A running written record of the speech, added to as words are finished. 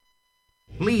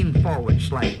Lean forward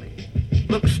slightly.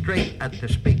 Look straight at the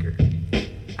speaker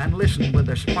and listen with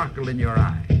a sparkle in your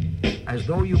eye, as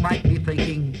though you might be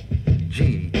thinking,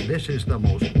 gee, this is the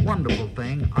most wonderful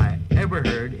thing I ever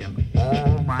heard in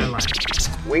all my life.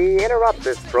 We interrupt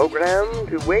this program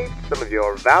to waste some of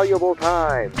your valuable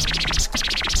time.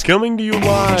 Coming to you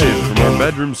live from our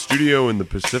bedroom studio in the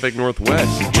Pacific Northwest,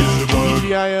 it's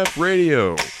TGIF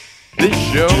Radio. This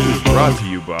show is brought to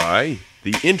you by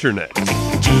the Internet,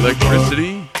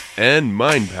 electricity, and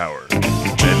mind power.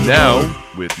 And now,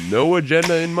 with no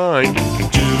agenda in mind,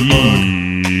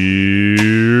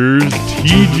 here's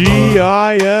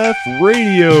TGIF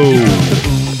Radio.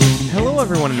 Hello,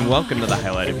 everyone, and welcome to the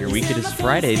highlight of your week. It is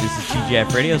Friday. This is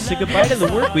TGIF Radio. Say goodbye to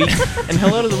the work week and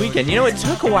hello to the weekend. You know, it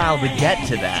took a while to get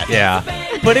to that. Yeah.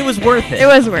 But it was worth it. It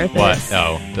was worth What? it.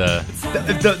 Oh,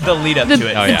 The lead up to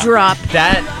it. Oh, The yeah. drop.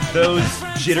 Those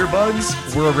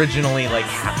jitterbugs were originally like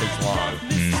half as long.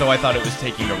 So I thought it was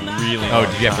taking a really long Oh,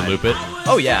 did you have to time. loop it?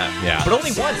 Oh, yeah. Yeah. But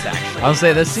only once, actually. I'll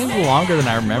say, that seems longer than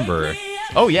I remember.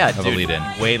 Oh, yeah, Of a dude. lead-in.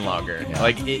 Way longer. Yeah.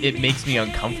 Like, it makes me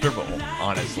uncomfortable,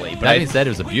 honestly. But That being said, it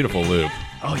was a beautiful loop.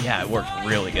 Oh, yeah, it worked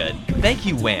really good. Thank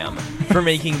you, Wham, for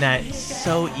making that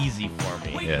so easy for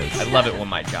me. Yes. I love it when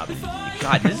my job is easy.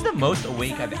 God, this is the most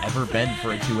awake I've ever been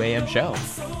for a 2 a.m. show.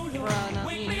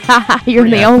 Haha, you're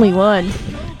the only one.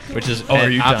 Which is, Oh, are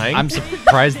and you dying? I'm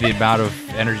surprised the amount of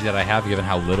energy that I have given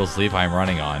how little sleep I'm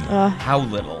running on. How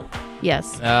little?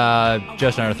 Yes.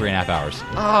 Just under 3.5 hours.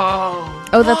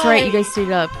 Oh, that's right. You guys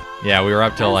stayed up. Yeah, we were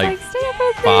up till like stay up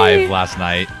with 5 me. last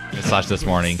night / this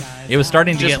morning. It was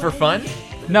starting to Just get... for fun?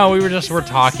 No, we were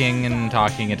talking and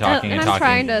talking and talking and and I'm talking.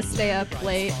 trying to stay up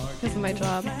late because of my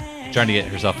job. Trying to get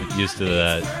herself used to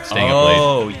the staying up late.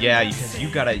 Oh, yeah, because you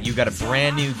got a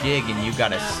brand new gig and you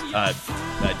got a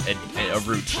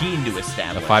routine to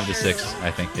establish. 5 to 6,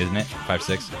 I think, isn't it? 5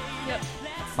 6?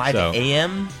 5 So,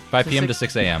 a.m.? 5 p.m. to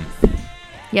 6 a.m.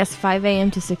 Yes, 5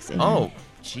 a.m. to 6 a.m. Oh,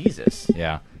 Jesus.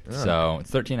 Yeah. So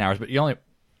it's 13 hours, but you only...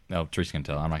 No, Teresa can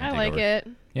tell. I'm not going I to like take over.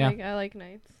 it. Yeah. I like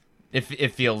nights.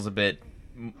 It feels a bit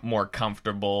more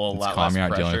comfortable, a It's lot calm. less You're not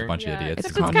pressure. dealing with a bunch of idiots.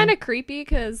 Except calming. it's kind of creepy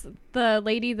because the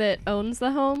lady that owns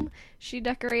the home, she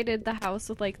decorated the house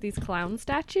with like these clown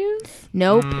statues.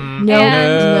 Nope. Mm. Nope.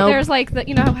 And Nope. there's like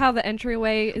you know how the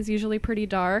entryway is usually pretty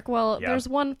dark. Well, there's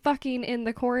one fucking in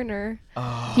the corner.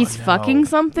 He's fucking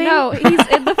something? No, he's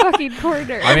in the fucking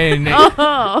corner. I mean,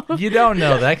 Oh. you don't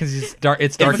know that because it's dark.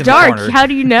 It's dark in It's the dark. corner. How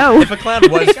do you know? If a clown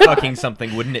was fucking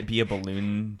something, wouldn't it be a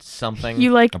balloon something?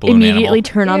 You like A balloon immediately animal.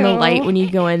 turn on the Ew. light when you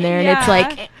go in there, and it's Yeah.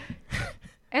 like,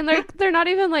 And they're not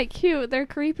even like cute. They're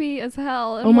creepy as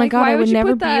hell. And oh my like, god, why I would you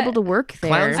never put be that? able to work there.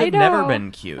 Clowns I have never know.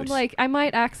 been cute. I'm like, I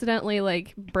might accidentally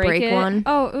like break it. one.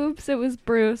 Oh, oops, it was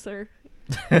Bruce or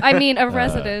I mean a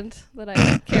resident that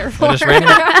I care for. Well,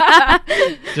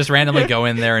 just randomly go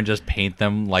in there and just paint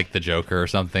them like the Joker or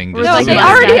something. Just No, like they the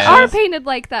already mustache. are painted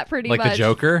like that pretty Like the much.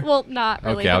 Joker? Well, not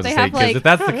really, Okay, I but was they gonna say, have 'cause like if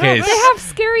that's the case- they have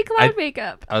scary clown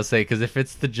makeup. I would say because if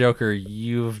it's the Joker,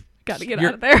 you've Got to get you're-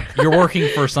 out of there. you're working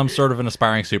for some sort of an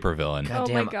aspiring supervillain.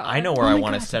 God Oh my damn, God. I know where Oh I my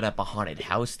want to God. set up a haunted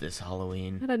house this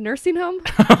Halloween. At a nursing home?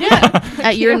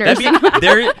 At your That'd nursing be,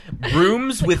 there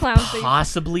rooms with clown thing.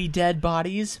 possibly dead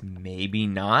bodies, maybe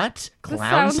not. This Clown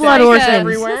sounds Blood like orphans.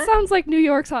 everywhere. This sounds like New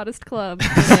York's hottest club.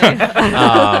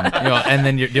 And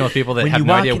then you're dealing with people that When have you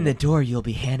no walk idea. in the door, you'll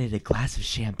be handed a glass of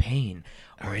champagne.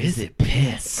 Or is it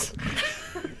piss?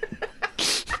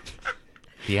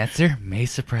 The answer may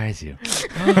surprise you.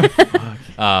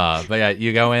 But yeah,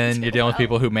 you go in, you're dealing with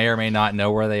people who may or may not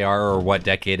know where they are or what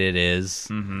decade it is,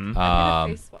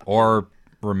 face swap. or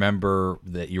remember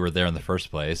that you were there in the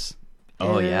first place.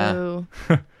 Oh, yeah. Ew.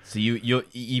 So you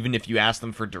even if you ask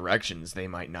them for directions, they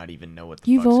might not even know what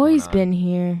the You've fuck's always going been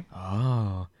here.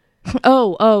 on.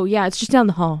 Oh, yeah, it's just down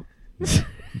the hall.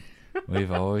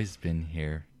 We've always been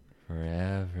here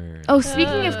forever. Oh,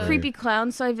 speaking of creepy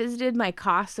clowns, so I visited my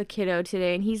Casa kiddo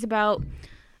today, and he's about,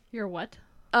 You're what?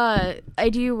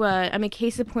 I'm a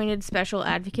case-appointed special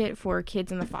advocate for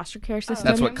kids in the foster care system.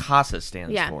 That's what CASA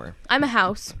stands Yeah. for. I'm a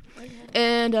house.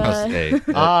 And,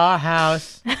 Our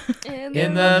house in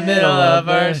the middle of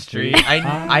our street.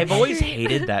 I've always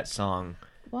hated that song,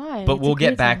 why? but It's a we'll get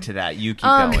great back song. to that. You keep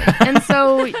going. And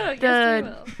so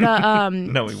Yes,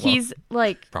 No, we won't. he's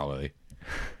like Probably.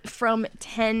 from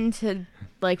 10 to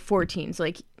like 14, so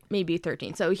like maybe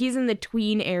 13. So he's in the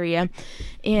tween area,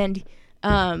 and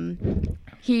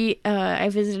I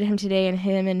visited him today, and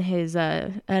him and his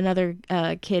another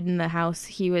kid in the house.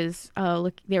 He was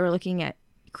they were looking at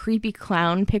creepy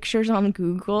clown pictures on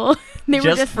Google. They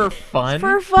were Just for fun?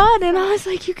 for fun, and I was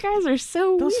like, you guys are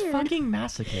so Those weird. fucking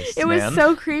masochists, It was man.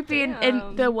 so creepy, and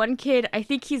Damn. the one kid, I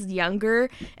think he's younger,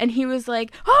 and he was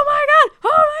like, oh my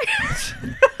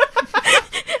god,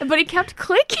 but he kept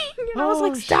clicking, and I was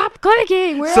like, stop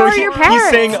clicking, where are your parents? He's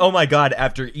saying, "Oh my god!"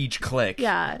 after each click.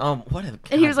 Yeah. What a.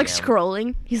 And he was like goddamn-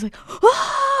 scrolling. He's like,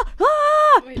 ah.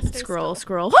 Wait, stay Scroll.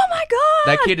 Oh my god.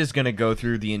 That kid is gonna go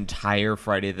through the entire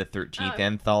Friday the 13th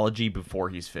anthology before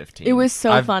he's 15. It was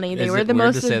so I've- funny. They is were it the weird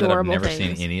most to say that I've adorable never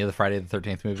things. seen any of the Friday the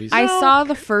 13th movies? I saw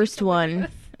the first one,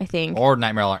 I think. or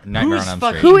Nightmare on Whose Elm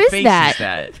fucking Street. Who is face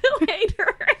that? Is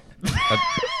that?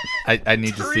 I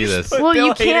need to see this. Well, you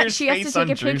Bill can't. Hader's She has to face take on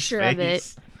a Drew's picture of it.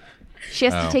 face. She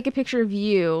has Oh. to take a picture of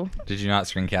you. Did you not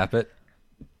screen cap it?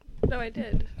 No, I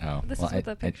did. Oh, This well, is what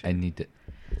that picture. I need to.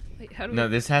 Wait, how do No,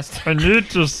 we... this has to. I need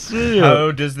to see it.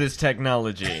 How does this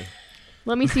technology?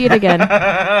 Let me see it again.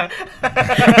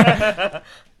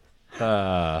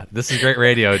 This is great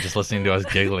radio. Just listening to us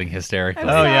giggling hysterically. I'm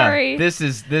Oh yeah, sorry. this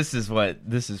is what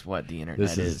the internet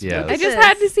This is yeah. I just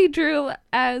had to see Drew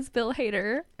as Bill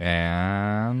Hader.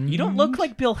 And You don't look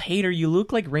like Bill Hader. You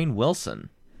look like Rainn Wilson.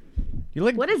 You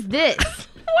look. What is this?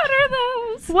 What are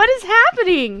those? What is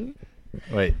happening?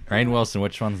 wait, Rainn Wilson.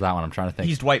 Which one's that one? I'm trying to think.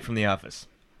 He's Dwight from The Office,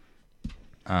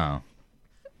 Oh,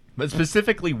 but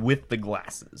specifically with the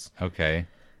glasses. okay.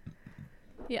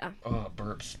 Yeah. Oh,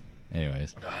 burps.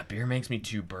 Anyways, Beer makes me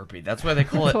too burpy. That's why they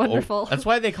call it. Wonderful. That's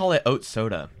why they call it oat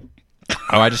soda.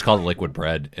 I just called it liquid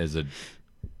bread. Is it?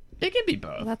 It can be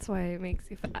both. That's why it makes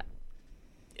you fat.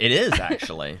 It is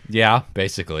actually. Yeah,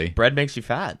 basically. Bread makes you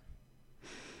fat.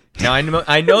 Now I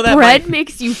know that Bread might-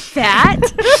 makes you fat?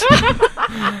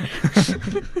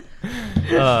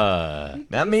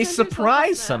 that may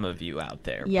surprise some of you out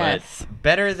there. Yes. But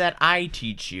better that I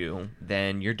teach you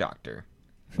than your doctor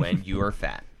when you are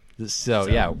fat. So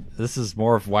yeah, this is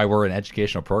more of why we're an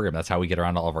educational program. That's how we get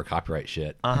around all of our copyright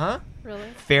shit. Uh huh. Really?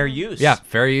 Fair use. Yeah,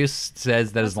 fair use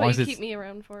says that That's as long what as you it's keep me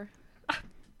around for.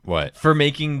 what. For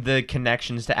making the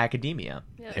connections to academia.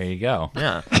 Yes. There you go.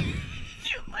 Yeah.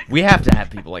 We have to have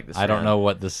people like this. I don't man. know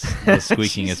what this the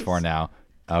squeaking is for now.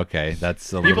 Okay,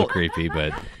 that's a little creepy,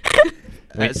 but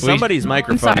Somebody's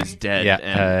microphone sorry. is dead. yeah.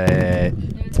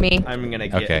 And It's me. I'm gonna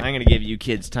Okay. I'm gonna give you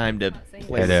kids time to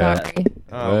play Hello. that. Sorry.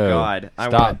 Oh Whoa. God, I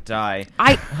Stop. want to die.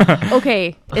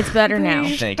 Okay, it's better now.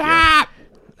 Thank you.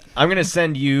 I'm gonna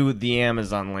send you the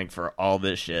Amazon link for all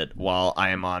this shit while I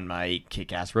am on my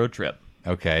kick-ass road trip.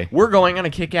 okay, We're going on a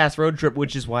kick-ass road trip,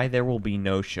 which is why there will be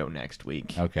no show next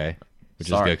week. okay, which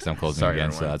Sorry. is good because I'm closing Sorry,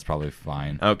 again, so everyone. that's probably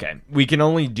fine. Okay, we can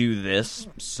only do this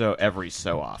every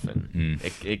so often.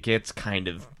 Hmm. It gets kind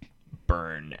of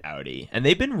burn outy, and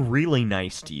they've been really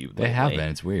nice to you. They have lately.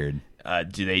 been. It's weird.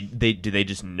 Do they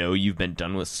just know you've been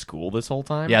done with school this whole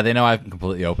time? Yeah, they know I have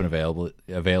completely open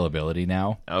availability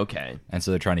now, Okay. and so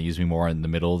they're trying to use me more in the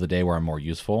middle of the day where I'm more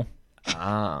useful.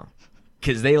 Ah.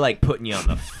 Because they like putting you on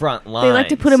the front line. They like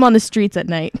to put him on the streets at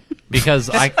night, Because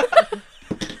I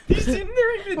He's in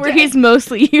there in the where day. he's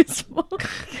mostly useful.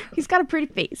 He's got a pretty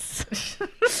face.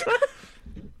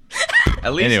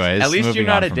 At least, Anyways, you're moving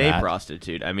not on a from day that.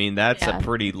 prostitute. I mean, that's Yeah. a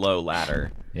pretty low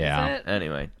ladder. yeah. Is it?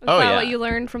 Anyway. Is Oh that yeah. what you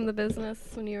learned from the business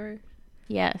when you were...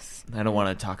 Yes. I don't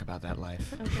want to talk about that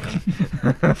life.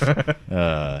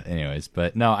 Anyways,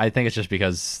 but no, I think it's just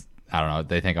because I don't know.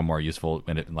 They think I'm more useful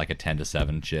in like a 10 to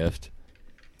 7 shift.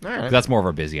 All right. That's more of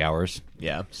our busy hours.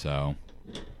 Yeah. So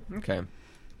Okay.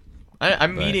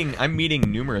 I'm But- meeting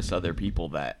numerous other people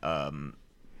that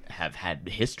have had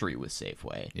history with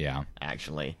Safeway. yeah.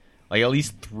 Actually, like at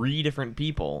least 3 different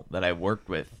people that I've worked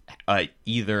with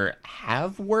either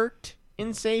have worked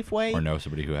in Safeway Or know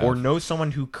somebody who has. or know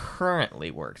someone who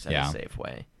currently works at Yeah. a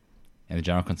Safeway. And the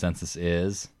general consensus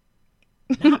is,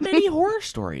 Not many horror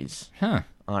stories, huh?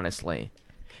 honestly,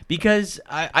 because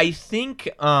I think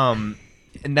and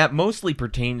that mostly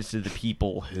pertains to the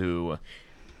people who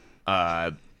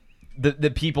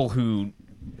the people who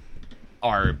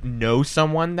know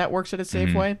someone that works at a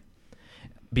Safeway,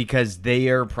 because they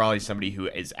are probably somebody who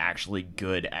is actually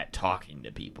good at talking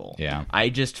to people. Yeah. I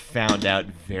just found out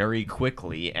very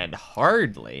quickly and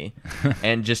hardly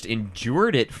and just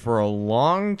endured it for a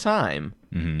long time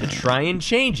to try and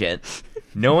change it,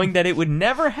 knowing that it would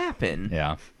never happen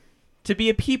Yeah. to be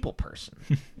a people person.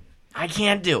 I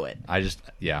can't do it. I I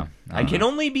don't can know.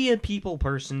 only be a people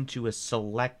person to a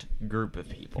select group of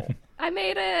people. I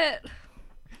made it!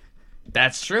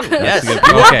 That's true. Yes.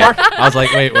 Okay. I was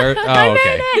like, wait, where? Oh,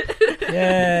 okay.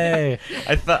 Yay!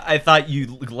 I thought you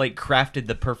like crafted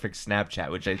the perfect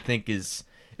Snapchat, which I think is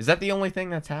that the only thing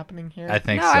that's happening here? I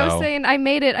think No, so. I was saying I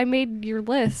made it. I made your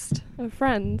list.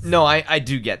 Friends. No, I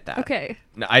do get that. Okay.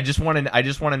 No, I just want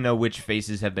to know which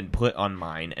faces have been put on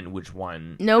mine and which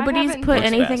one. Nobody's haven't- put What's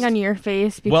anything best? on your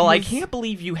face. Because Well, I can't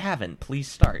believe you haven't. Please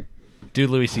start. Do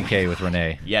Louis C.K. with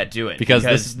Renee. Yeah, do it. Because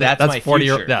that's my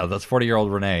 40-year-old. future. Yeah, that's 40-year-old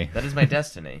Renee That is my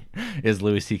destiny. is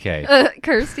Louis C.K.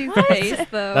 Kirsty's face,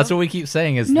 though. That's what we keep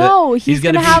saying. Is No, that he's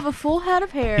gonna be, have a full head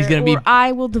of hair. He's gonna be- or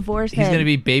I will divorce him. He's gonna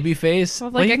be babyface.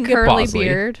 With Well, like he a can get curly Bosley.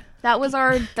 beard. That was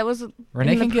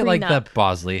Renee in the can get like the prenup.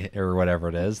 Bosley or whatever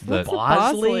it is. The What's a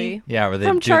Bosley? yeah, where they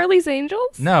From do, Charlie's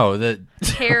Angels? No, the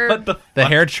hair. What the? the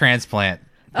hair transplant thing.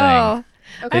 Oh.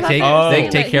 They I thought take you were they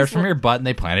saying take that hairs he's from li- your butt and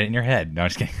they plant it in your head. No, I'm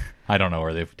just kidding. I don't know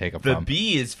where they take them The from.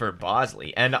 B is for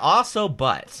Bosley, and also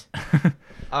butt.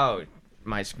 Oh,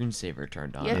 my screensaver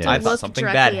turned on. You have to I thought look something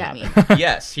bad directly at happened.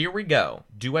 Yes, here we go.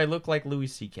 Do I look like Louis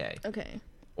C.K.? Okay.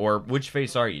 Or which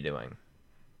face are you doing?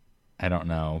 I don't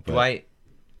know. But Do I?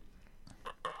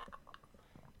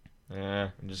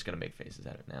 I'm just gonna make faces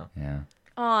at it now. Yeah.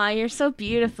 Aw, you're so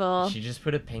beautiful. She just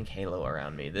put a pink halo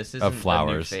around me. This isn't Of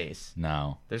flowers. a new face.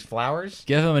 No. There's flowers.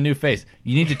 Give him a new face.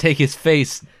 You need to take his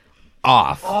face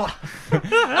off.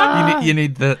 you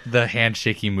need the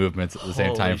handshaky movements at the same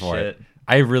Holy time for shit. it.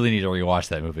 I really need to rewatch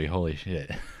that movie. Holy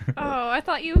shit. Oh, I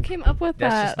thought you came up with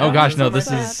That's that. just- Oh gosh, no! That's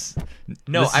This not is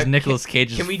No, this is Nicolas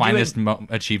Cage's can we do finest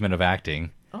achievement of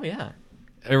acting. Oh yeah.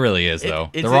 It really is, though.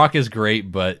 it's The Rock is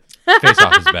great, but Face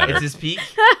Off is better. It's his peak.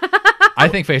 I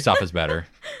think Face Off is better.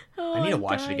 I need to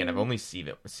watch it again. I've only seen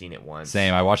it once.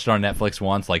 Same. I watched it on Netflix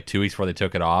once, like 2 weeks before they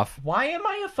took it off. Why am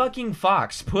I a fucking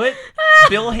fox? Put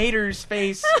Bill Hader's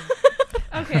face,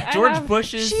 Okay, George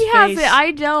Bush's She face. has it.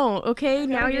 I don't. Okay,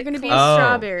 now gotta you're get gonna be close. a Oh.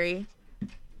 strawberry.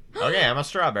 Okay, I'm a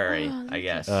strawberry, I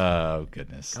guess. Oh,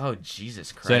 goodness. Oh,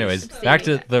 Jesus Christ. So anyways, back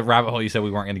to the rabbit hole you said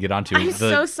we weren't going to get onto. I'm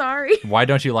so sorry. Why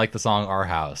don't you like the song Our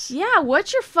House? Yeah,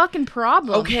 what's your fucking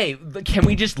problem? Okay, can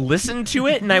we just listen to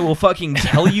it and I will fucking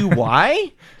tell you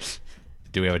why?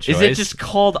 Do we have a choice? Is it just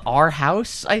called Our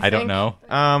House, I think? I don't know.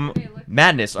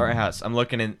 Madness, Our House. I'm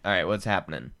looking in. All right, what's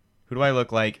happening? Who do I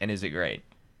look like and is it great?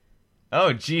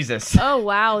 Oh, Jesus. Oh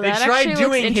wow, They that tried actually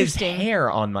doing looks his interesting.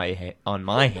 hair on my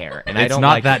hair, and I It's don't not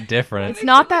like that different. It's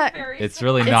not that. It's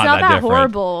really It's not, not that different.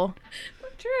 horrible.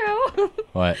 True.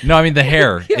 What? No, I mean the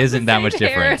hair You have isn't the that much same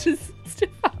hair different. as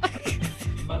Stefan.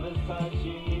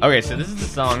 Okay, so this is the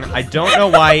song. I don't know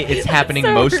why it's happening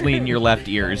So mostly in rude. your left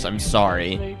ears. I'm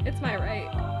sorry. It's my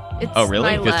right. It's Oh,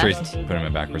 really? my Because left. Trace put him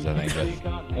in backwards, I think.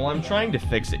 But Well, I'm trying to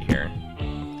fix it here.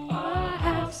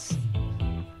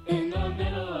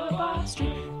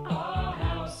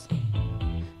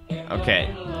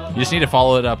 Okay. you just need to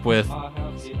follow it up with.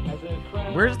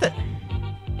 Where's the...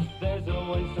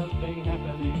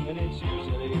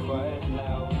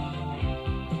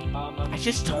 I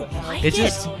just don't like It's it.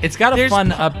 just. It's got a There's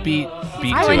fun pa- upbeat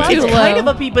beat I to like it. It's it. kind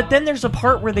of upbeat, but then there's a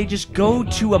part where they just go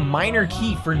to a minor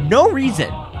key for no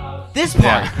reason. This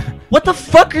part. Yeah. What the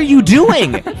fuck are you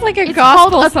doing? It's like a It's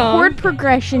gospel called a song. chord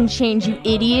progression change, you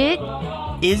idiot.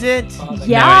 Is it?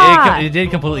 Yeah. No, it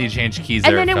did completely change keys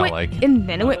and there. then It it felt went. like. And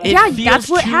then it went. It Yeah, feels that's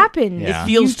what too- happened. Yeah. It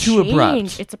feels You too abrupt.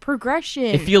 change. It's a progression.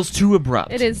 It feels too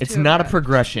abrupt. It is It's too not a abrupt.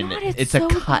 progression. God, it's it's so a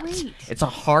cut. great. It's a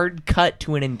hard cut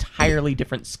to an entirely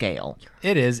different scale.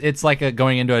 It is. It's like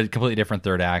going into a completely different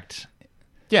third act.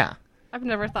 Yeah. I've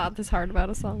never thought this hard about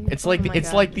a song. It's like my it's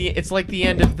God. like the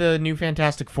end of the new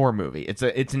Fantastic Four movie. It's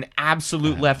an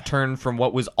absolute left turn from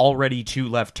what was already two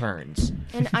left turns.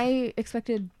 And I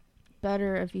expected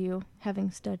better of you, having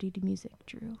studied music,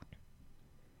 Drew.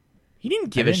 He didn't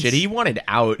give I a didn't shit. s- He wanted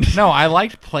out. No, I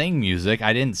liked playing music.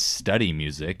 I didn't study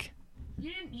music.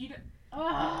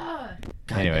 God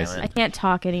Anyways. damn I it. can't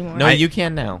talk anymore. No, you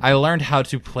can now. I learned how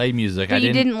to play music. but I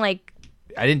you didn't. didn't like.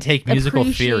 I didn't take musical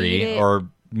theory appreciate it. or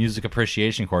music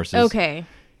appreciation courses. Okay,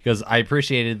 Because I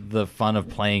appreciated the fun of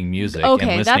playing music Okay,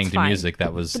 and listening that's to fine. music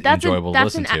that was but that's enjoyable to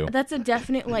listen to. that's a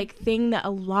definite like thing that a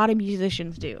lot of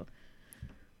musicians do.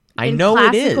 I In know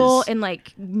it classical is. and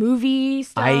like movie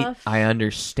stuff. I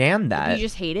understand that. You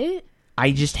just hate it.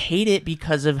 I just hate it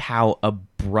because of how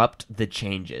abrupt the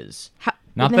changes.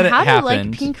 Not then that it how happened. do you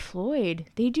like Pink Floyd?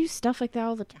 They do stuff like that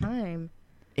all the time.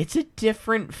 It's a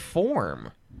different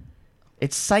form.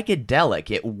 It's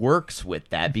psychedelic. It works with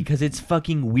that because it's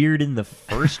fucking weird in the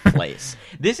first place.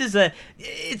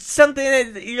 It's something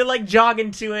that you're like jogging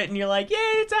to it and you're like, yeah,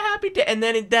 it's a happy day. And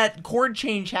then that chord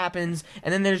change happens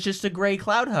and then there's just a gray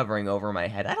cloud hovering over my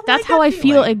head. I don't That's like how that I feel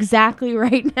feeling. exactly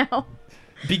right now.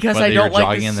 Because Whether I don't you're like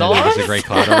jogging the and song. then there's a gray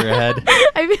cloud over your head.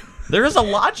 I mean, There is a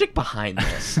logic behind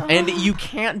this. And you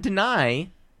can't deny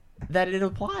that it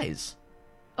applies.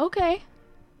 okay.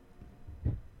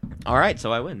 All right,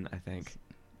 so I win, I think.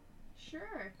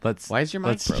 Sure. Why is your mic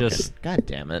let's broken? just God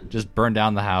damn it. just burn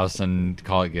down the house and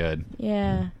call it good.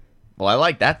 Yeah. Well, I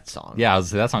like that song. Yeah,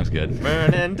 that song's good.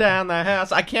 Burning down the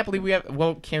house. I can't believe we have...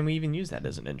 Well, can we even use that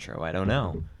as an intro? I don't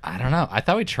know. I don't know. I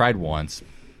thought we tried once.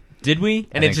 Did we?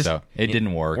 I think so. It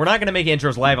didn't work. We're not going to make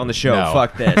intros live on the show. No.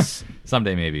 Fuck this.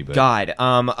 Someday maybe, but God.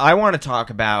 I want to talk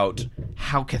about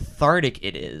how cathartic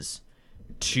it is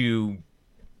to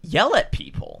yell at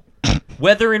people,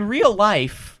 whether in real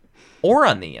life or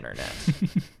on the internet.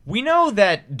 We know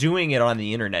that doing it on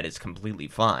the internet is completely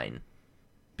fine,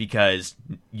 because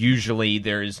usually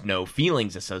there's no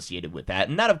feelings associated with that,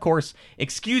 and that, of course,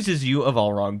 excuses you of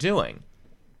all wrongdoing.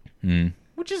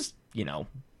 Which is, you know,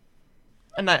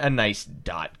 a nice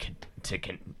dot to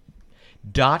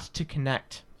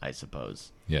connect, I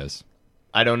suppose. yes.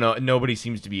 I don't know. Nobody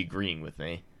seems to be agreeing with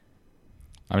me.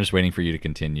 I'm just waiting for you to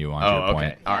continue on to your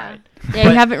point. All right. Yeah,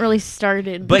 you haven't really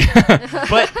started. But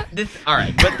all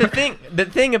right. But the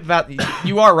thing about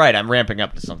you are right. I'm ramping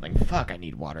up to something. Fuck, I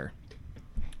need water.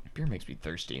 Beer makes me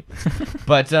thirsty.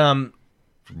 But For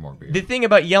more beer. the thing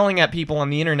about yelling at people on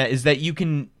the internet is that you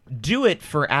can do it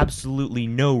for absolutely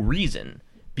no reason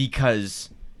because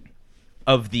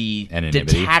of the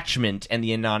Anonymity. detachment and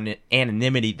the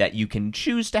anonymity that you can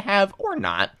choose to have or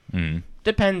not.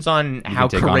 Depends on You how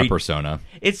can take on a courageous. persona.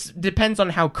 It depends on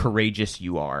how courageous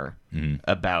you are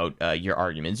about your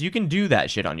arguments. You can do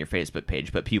that shit on your Facebook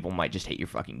page, but people might just hate your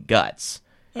fucking guts.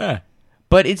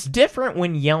 But it's different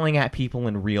when yelling at people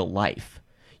in real life.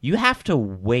 You have to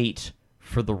wait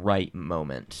for the right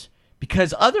moment,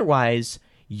 because otherwise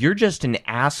you're just an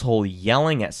asshole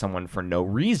yelling at someone for no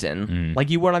reason, like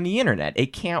you would on the internet.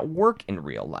 It can't work in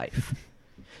real life.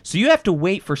 So you have to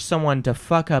wait for someone to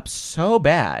fuck up so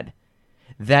bad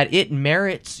that it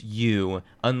merits you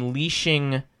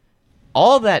unleashing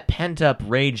all that pent-up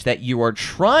rage that you are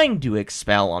trying to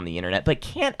expel on the internet but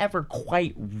can't ever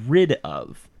quite rid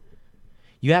of.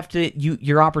 You have to...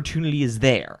 Your opportunity is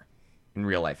there in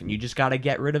real life, and you just gotta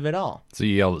get rid of it all. So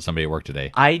you yelled at somebody at work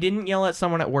today. I didn't yell at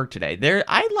someone at work today.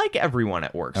 I like everyone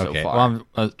at work so Okay. far. Well,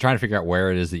 I'm trying to figure out where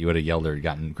it is that you would have yelled or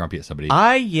gotten grumpy at somebody.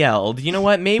 I yelled. You know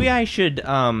what? Maybe I should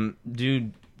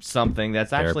do something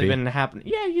that's actually Therapy? been happening.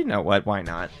 Yeah, you know what? Why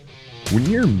not? When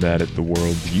you're mad at the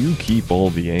world, do you keep all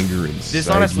the anger inside This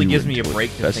honestly you gives me a until it break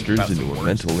to think festers about into some a words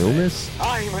mental to say. illness?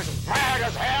 I'm as mad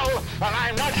as hell, and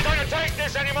I'm not gonna take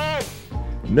this anymore!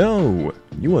 No,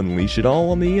 you unleash it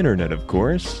all on the internet, of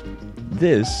course.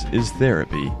 This is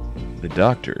therapy. The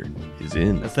doctor is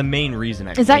in. That's the main reason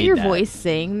I Is that made your voice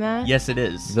saying that? Yes, it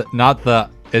is.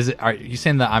 Are you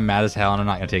saying that I'm mad as hell and I'm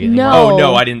not going to take it No. anymore? Oh,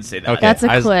 no, I didn't say that. Okay. That's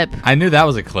a I was- clip. I knew that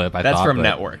was a clip. That's thought, from but-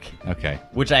 Network, Okay.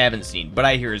 which I haven't seen, but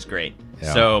I hear is great.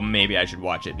 Yeah. So maybe I should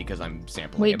watch it because I'm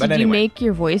sampling Wait, it. But did you anyway. make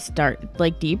your voice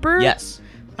deeper? Yes.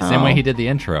 Same way Oh. he did the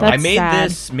intro. That's I made sad.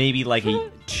 this maybe like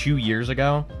 2 years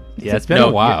ago. Yeah, it's been No,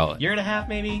 a while. Year and a half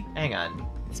maybe? Hang on.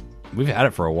 We've had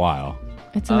it for a while.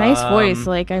 It's a nice voice.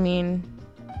 Like, I mean,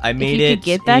 I made if you it could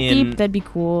get that in deep, that'd be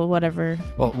cool. Whatever.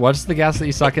 Well, what's the gas that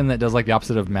you suck in that does like the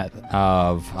opposite of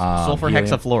sulfur helium?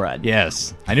 hexafluoride.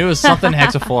 Yes, I knew it was something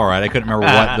hexafluoride. I couldn't remember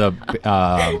what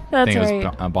the That's thing it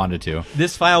right. was bonded to.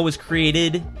 This file was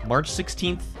created March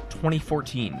 16th,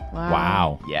 2014.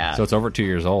 Wow. Yeah. So it's over 2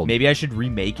 years old. Maybe I should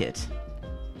remake it.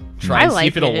 Try I and see like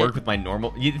if it'll it. work with my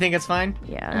normal. You think it's fine?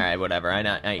 Yeah. All right, whatever. I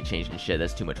ain't changing shit.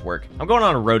 That's too much work. I'm going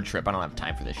on a road trip. I don't have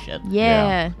time for this shit.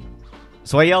 Yeah.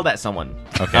 So I yelled at someone.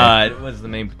 Okay. It was the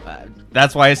main.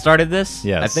 That's why I started this.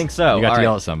 Yes. I think so. You got All to right.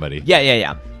 yell at somebody.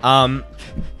 Yeah.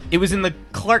 It was in the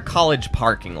Clark College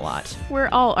parking lot,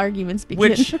 Where all arguments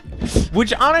begin.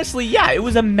 which honestly, yeah, it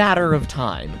was a matter of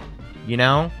time, you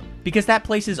know, because that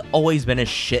place has always been a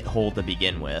shithole to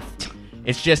begin with.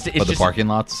 It's just the parking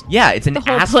lots. Yeah, it's an The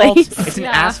whole asphalt. place. It's an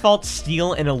Yeah. asphalt,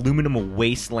 steel, and aluminum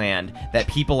wasteland that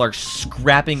people are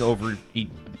scrapping over.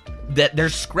 That they're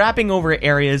scrapping over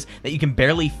areas that you can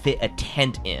barely fit a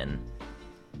tent in,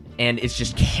 and it's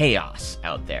just chaos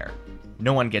out there.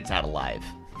 No one gets out alive,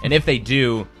 and if they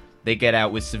do, they get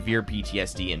out with severe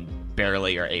PTSD and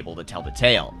barely are able to tell the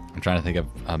tale. I'm trying to think of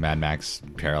a Mad Max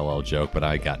parallel joke, but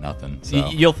I got nothing. So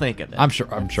You'll think of it. I'm sure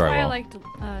That's I why I will. liked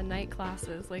night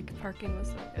classes. Like parking was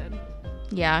so good.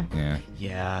 yeah. Yeah.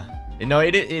 Yeah. No,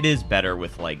 it is better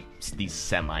with like these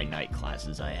semi-night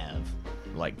classes I have,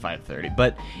 like 5:30.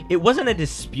 But it wasn't a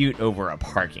dispute over a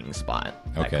parking spot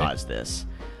that Okay. caused this.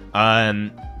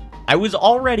 I was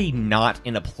already not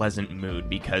in a pleasant mood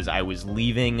because I was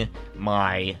leaving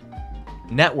my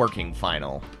networking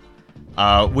final,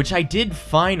 which I did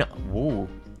fine. Whoa.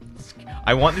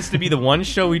 I want this to be the one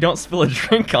show we don't spill a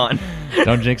drink on.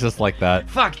 Don't jinx us like that.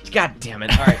 Fuck, god damn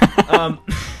it. All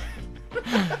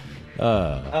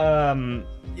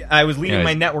right. I was leading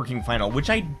my Anyways. networking final, which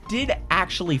I did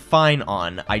actually fine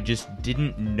on. I just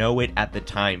didn't know it at the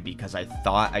time because I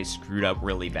thought I screwed up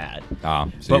really bad.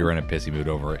 So But- you were in a pissy mood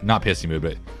over it. Not pissy mood,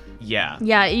 but Yeah.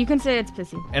 Yeah, you can say it's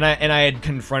pissy. And I had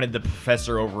confronted the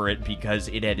professor over it because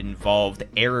it had involved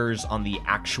errors on the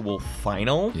actual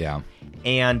final yeah.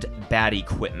 and bad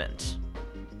equipment.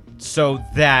 So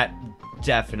that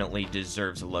definitely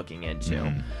deserves looking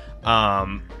into.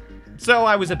 So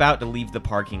I was about to leave the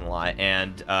parking lot,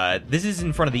 and this is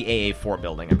in front of the AA4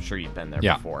 building. I'm sure you've been there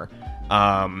Yeah. before.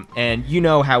 And you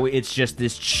know how it's just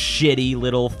this shitty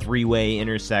little three-way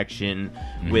intersection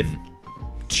with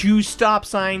 2 stop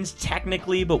signs,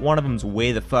 technically, but one of them's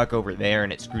way the fuck over there,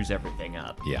 and it screws everything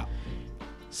up. Yeah.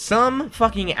 Some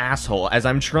fucking asshole, as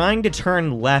I'm trying to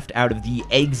turn left out of the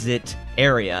exit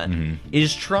area,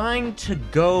 is trying to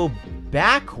go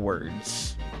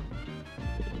backwards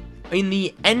in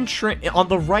the entrance on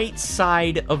the right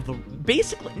side of the,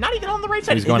 basically not even on the right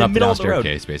side. He's in going the up the middle down of the road.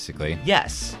 staircase, basically.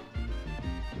 Yes.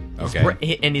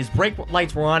 Okay. And his brake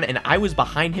lights were on, and I was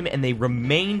behind him, and they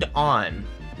remained on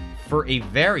for a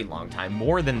very long time,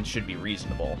 more than should be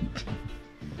reasonable.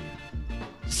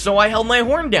 So I held my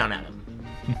horn down at him.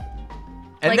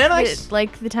 And like then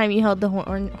like the time you held the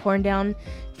horn down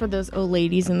for those old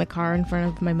ladies in the car in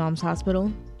front of my mom's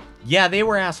hospital. Yeah, they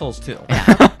were assholes too.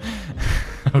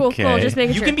 Cool, Okay. cool. Just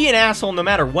making You sure. can be an asshole no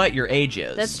matter what your age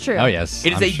is. That's true. Oh, yes.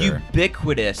 It is I'm a sure.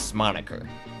 ubiquitous moniker.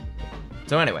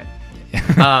 So anyway,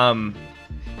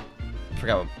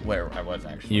 forgot where I was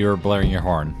actually. You were blaring your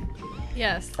horn.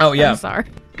 Yes. Oh yeah. I'm sorry.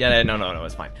 Yeah, no,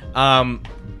 it's fine. I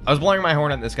was blowing my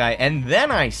horn at this guy, and then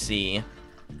I see,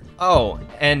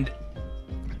 and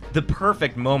the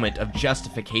perfect moment of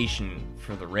justification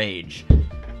for the rage.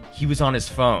 He was on his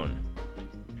phone.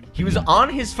 He was on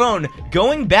his phone,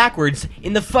 going backwards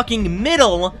in the fucking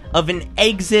middle of an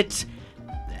exit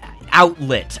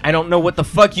outlet. I don't know what the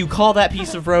fuck you call that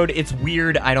piece of road. It's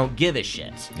weird. I don't give a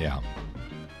shit. Yeah.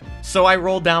 So I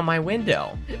roll down my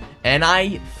window, and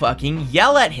I fucking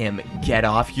yell at him, "Get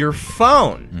off your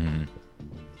phone!"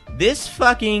 This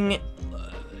fucking...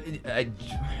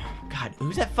 God,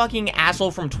 who's that fucking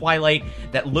asshole from Twilight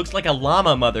that looks like a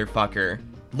llama motherfucker?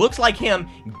 Looks like him,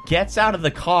 gets out of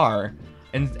the car,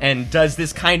 and does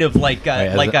this kind of like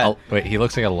Wait, he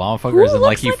looks like a llama fucker? Is it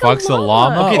like looks he like a fucks the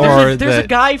llama? llama? Okay, or there's a the-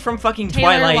 guy from fucking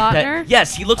Taylor Twilight Lautner? that...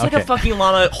 Yes, he looks like a Okay. fucking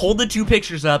llama. Hold the 2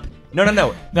 pictures up. No.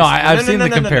 No, I've seen the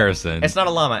comparison. It's not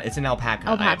a llama. It's an alpaca.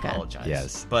 Alpaca. I apologize.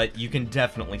 Yes. But you can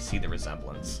definitely see the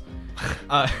resemblance.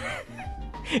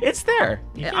 It's there.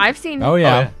 I've seen. Oh,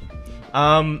 yeah.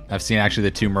 Um, I've seen actually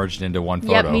the two merged into one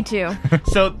photo. Yep, me too.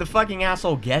 so the fucking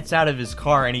asshole gets out of his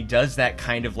car and he does that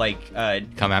kind of like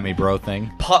Come at me, bro thing.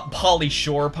 Pauly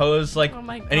Shore pose, like, Oh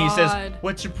my and he says, God.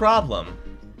 "What's your problem?"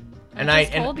 And I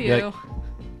just told you. like-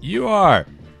 You are.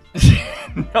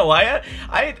 No, I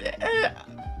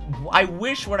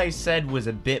wish what I said was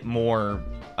a bit more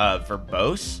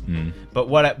verbose, but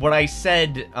what I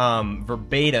said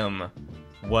verbatim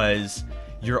was,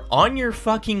 "You're on your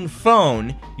fucking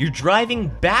phone, you're driving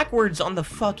backwards on the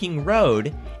fucking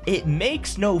road, it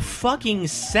makes no fucking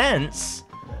sense,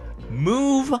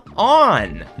 move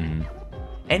on."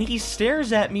 And he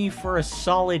stares at me for a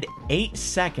solid 8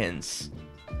 seconds.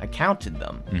 I counted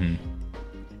them.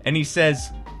 And he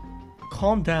says,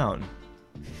 "Calm down."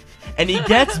 And he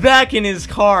gets back in his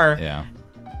car Yeah.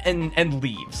 and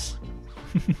leaves.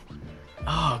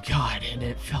 Oh, God, and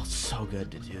it felt so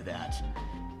good to do that.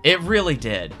 It really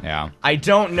did. Yeah. I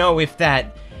don't know if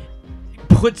that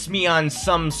puts me on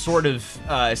some sort of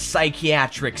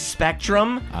psychiatric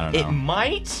spectrum. I don't know. It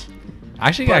might,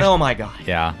 Actually, but oh my God.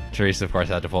 yeah. Teresa, of course,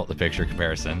 had to pull up the picture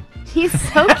comparison. He's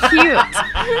so cute.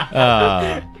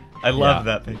 I love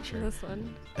Yeah. that picture. This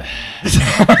one.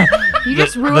 You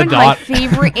just the ruined dot- my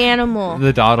favorite animal.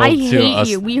 The Donald I to hate us-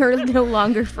 you. We are no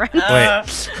longer friends.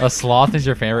 Wait, a sloth is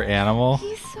your favorite animal?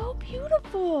 He's so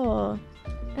beautiful.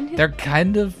 And his, They're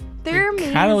kind of they're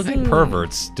kind of look like amazing.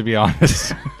 perverts, to be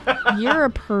honest. You're a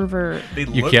pervert. They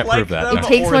You look can't like prove that, them, no. It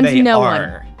takes or one to they know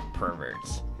are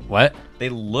perverts. What? They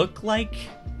look like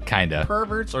Kinda.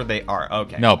 perverts, or they are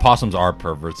okay. No, possums are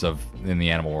perverts in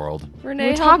the animal world.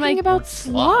 Renee We're held talking my- about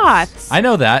sloths. I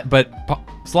know that, but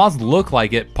sloths look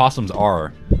like it. Possums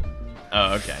are.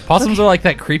 Oh, okay. Possums are like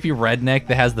that creepy redneck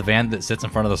that has the van that sits in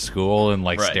front of the school and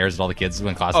like Right. stares at all the kids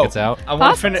when class Oh, gets out. I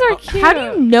want to Possums finish. are cute. How do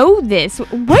you know this?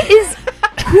 What is?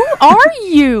 Who are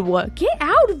you? Get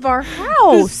out of our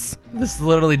house. This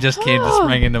literally just came to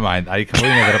spring into mind. I completely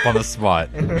made it up on the spot.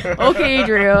 Okay,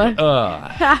 Drew.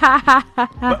 Ugh.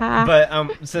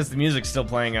 But since the music's still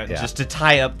playing, Yeah. just to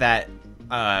tie up that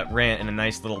rant in a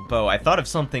nice little bow, I thought of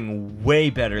something way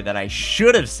better that I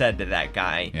should have said to that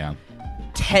guy. Yeah.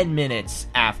 10 minutes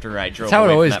after I drove. That's how it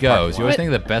away always from that parking goes. You lot. always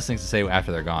think of the best things to say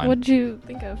after they're gone. What'd you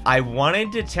think of? I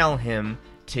wanted to tell him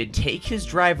to take his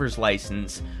driver's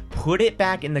license, put it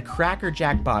back in the Cracker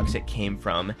Jack box it came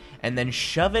from, and then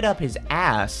shove it up his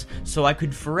ass so I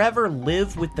could forever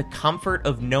live with the comfort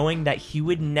of knowing that he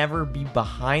would never be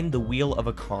behind the wheel of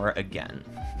a car again.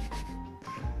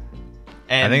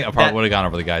 And I think a part would have gone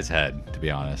over the guy's head, to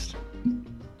be honest.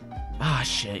 Ah,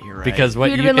 shit, you're right. Because what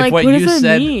He you, would've been if like, what "What you does that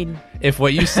said, mean?" if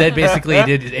what you said basically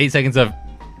did 8 seconds of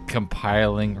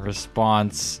compiling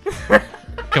response,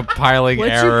 compiling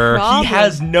What's your error. problem? He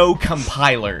has no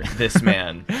compiler, this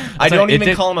man. I So don't it even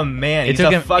took- call him a man. It He's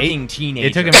took a him fucking 8, teenager.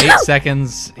 It took him 8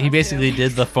 seconds. He basically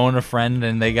did the phone a friend,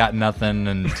 and they got nothing.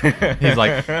 And he's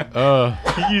like, "Oh."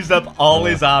 He used up all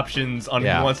his options on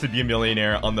Yeah. Who Wants to Be a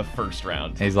Millionaire on the first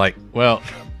round. He's like, "Well,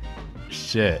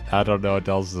 shit. I don't know what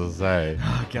else to say."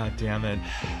 Oh, God damn it.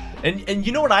 And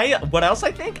you know what else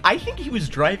I think? I think he was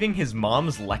driving his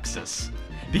mom's Lexus.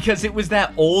 Because it was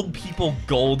that old people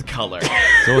gold color.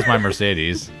 So was my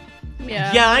Mercedes.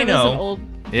 Yeah, Yeah, I it was know. an old.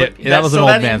 That was an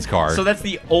old man's car. So that's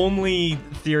the only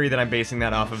theory that I'm basing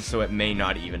that off of, so it may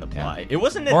not even apply. It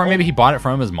wasn't an Or maybe old- he bought it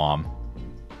from his mom.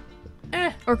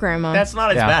 Or grandma. That's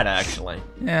not as Yeah. bad, actually.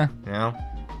 Yeah. You know?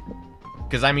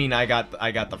 Because, I mean, I got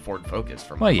the Ford Focus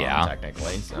from my Well, mom, yeah.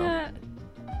 technically, so... Yeah.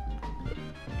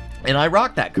 And I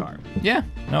rocked that car. Yeah.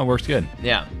 No, it works good.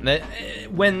 Yeah.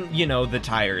 When, you know, the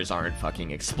tires aren't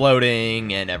fucking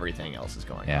exploding and everything else is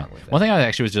going Yeah. on with it. One thing I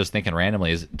actually was just thinking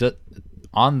randomly is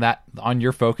on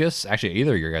your Focus, actually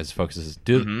either of your guys' Focuses,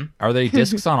 are they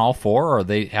discs on all four, or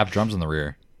they have drums in the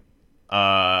rear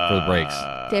for the brakes?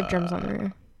 They have drums on the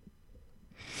rear.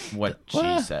 What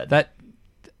she said.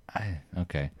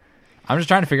 Okay. I'm just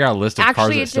trying to figure out a list of cars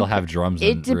Actually, that it still dep- have drums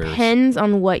It in rears. depends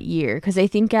on what year, because I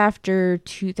think after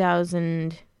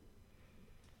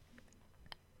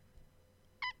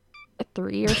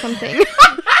 2003 or something.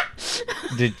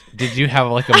 Did you have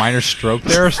like a minor stroke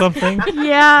there or something?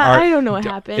 Yeah, Are- I don't know what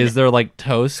happened. Is there like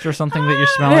toast or something that you're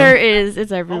smelling? There is.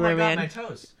 It's Oh everywhere, man.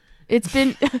 toes. It's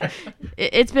been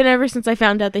it's been ever since I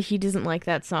found out that he doesn't like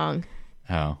that song.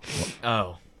 Oh.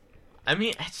 Oh. I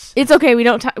mean, It's okay. We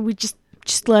don't talk. We just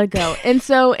let it go. And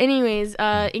so, anyways,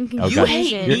 in you conclusion,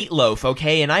 hate meatloaf,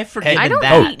 okay? And I've forgiven I don't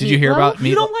that. hate Did you hear about Meatloaf?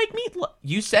 You meatloaf? don't like meatloaf.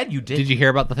 You said you did. Did you hear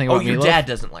about the thing Oh, about your meatloaf? dad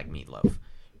doesn't like meatloaf.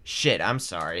 Shit, I'm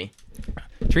sorry.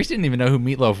 Teresa didn't even know who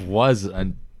Meatloaf was. What? are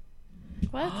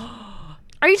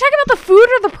you talking about the food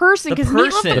or the person? The Because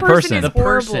person. the The person person. is The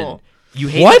horrible. person. You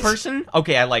hate What? the person?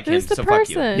 Okay, I like Who's him, the so fuck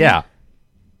person? you. Yeah.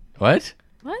 What?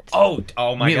 What? Oh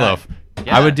my Meatloaf. god.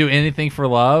 Yeah. I would do anything for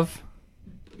love.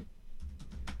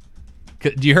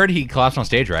 You heard he collapsed on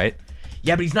stage, right?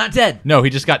 Yeah, but he's not dead. No,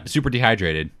 he just got super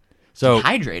dehydrated. So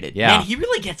Hydrated. Yeah. Man, he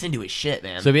really gets into his shit,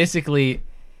 man. So basically,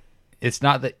 it's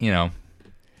not that, the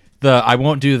I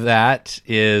won't do that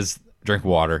is drink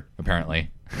water, apparently.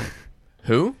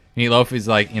 Who? Meatloaf is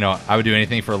like, I would do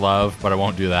anything for love, but I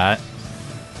won't do that.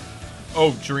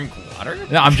 Oh, drink water?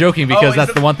 No, I'm joking because is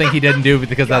that's it- the one thing he didn't do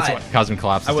because that's God. what caused him to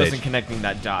collapse I on wasn't stage. connecting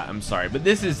that dot. I'm sorry, but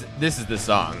this is the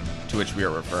song to which we are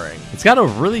referring. It's got a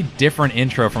really different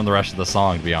intro from the rest of the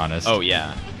song, to be honest. Oh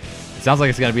yeah. It sounds like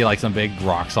it's going to be like some big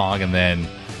rock song, and then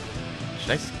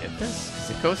Should I skip this? Because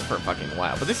it goes for a fucking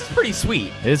while. But this is pretty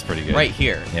sweet. it is pretty good. Right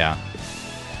here. Yeah.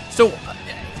 So,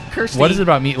 Kirsty, What is it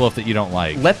about Meatloaf that you don't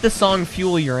like? Let the song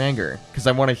fuel your anger, because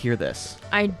I want to hear this.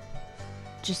 I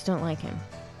just don't like him.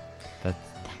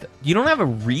 You don't have a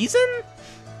reason?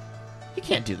 You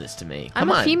can't do this to me. I'm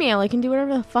Come a on. female. I can do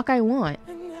whatever the fuck I want.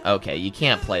 Okay, you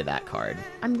can't play that card.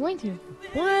 I'm going to.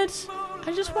 What?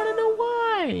 I just want to know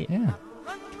why. Yeah.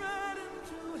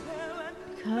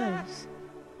 Because.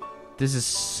 This is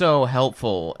so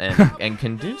helpful and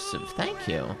conducive. Thank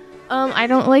you. I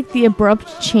don't like the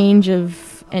abrupt change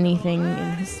of anything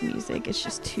in his music. It's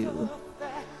just too.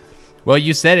 Well,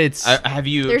 you said it's. Have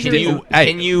you? There's Can a you? reason.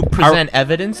 Can you present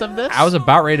evidence of this? I was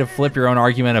about ready to flip your own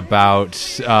argument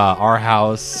about our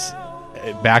house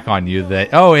back on you. That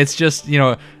it's just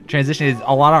transition.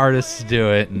 A lot of artists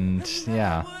do it, and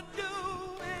yeah.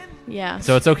 Yeah.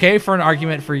 So it's okay for an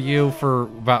argument for you for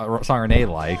about a song Renee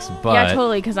likes, but Yeah,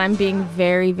 totally. Because I'm being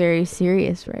very, very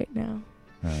serious right now.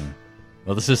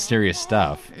 well, this is serious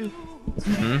stuff.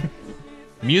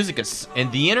 Music is,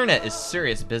 and the internet is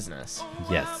serious business,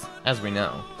 Yes, as we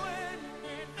know.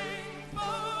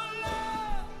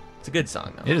 It's a good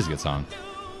song, though. it is a good song.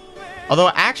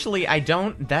 Although, actually, I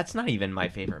don't. That's not even my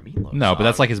favorite Meatloaf. No, but song.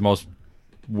 that's like his most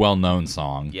well-known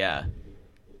song. Yeah.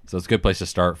 So it's a good place to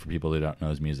start for people who don't know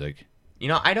his music. You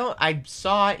know, I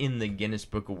saw in the Guinness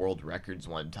Book of World Records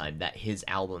one time that his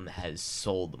album has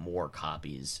sold more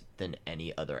copies than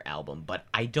any other album, but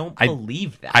I don't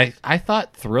believe that. I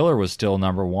thought Thriller was still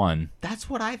number 1. That's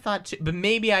what I thought too. But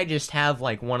maybe I just have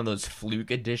like one of those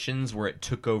fluke editions where it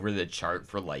took over the chart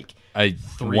for like 3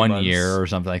 1 year or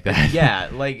something like that. Yeah,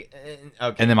 like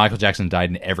okay. And then Michael Jackson died,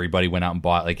 and everybody went out and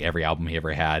bought like every album he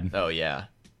ever had. Oh yeah.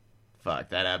 Fuck,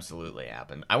 that absolutely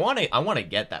happened. I want to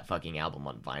get that fucking album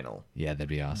on vinyl. Yeah, that'd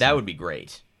be awesome. That would be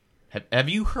great. Have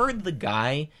you heard the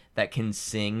guy that can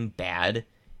sing bad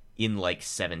in like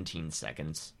 17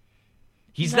 seconds?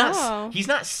 He's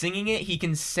not singing it. He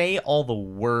can say all the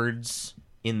words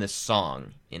in the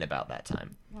song in about that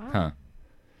time. Wow. Huh.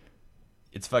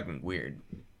 It's fucking weird.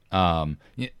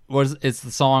 It's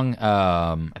the song.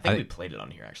 I think we played it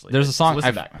on here actually. There's a song. So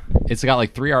listen back. It's got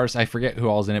like 3 artists. I forget who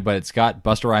all's in it, but it's got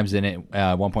Busta Rhymes in it.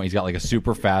 At one point, he's got like a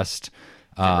super fast.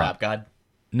 Rap God.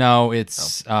 No,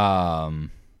 it's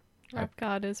Rap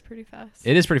God is pretty fast.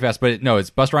 It is pretty fast, but it's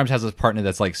Busta Rhymes has a partner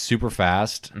that's like super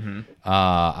fast. Mm-hmm.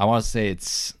 I want to say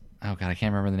it's. Oh god, I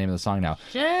can't remember the name of the song now.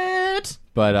 Shit.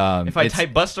 But if I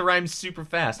type Busta Rhymes super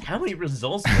fast, how many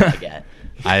results will I get?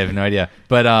 I have no idea.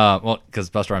 But well, because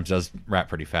Busta Rhymes does rap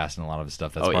pretty fast in a lot of his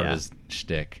stuff. That's part of his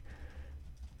shtick.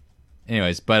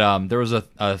 Anyways, but there was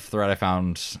a thread I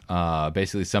found,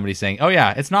 basically somebody saying, "Oh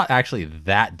yeah, it's not actually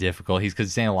that difficult." Because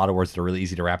he's saying a lot of words that are really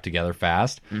easy to rap together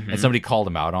fast, and somebody called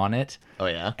him out on it. Oh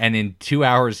yeah. And in 2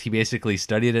 hours, he basically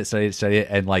studied it,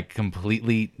 and like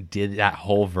completely did that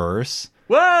whole verse.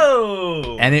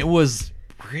 Whoa! And it was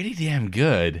pretty damn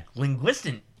good.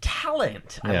 Linguistic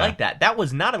talent. I Yeah. like that. That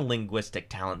was not a linguistic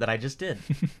talent that I just did.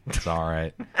 It's all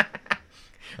right.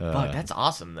 Fuck, that's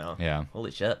awesome though. Yeah.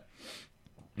 Holy shit.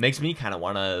 Makes me kind of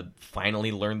want to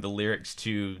finally learn the lyrics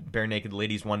to Bare Naked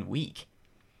Ladies 1 Week.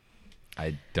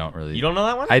 I don't really. You don't know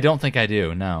that one? I don't think I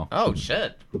do. No. Oh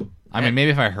shit. I mean,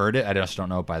 maybe if I heard it, I just don't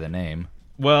know it by the name.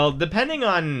 Well, depending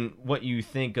on what you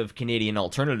think of Canadian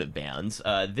alternative bands,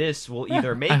 this will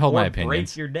either make I hold my or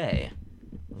opinions. break your day.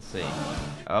 Let's see.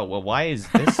 Oh, well, why is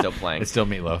this still playing? It's still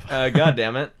Meatloaf. God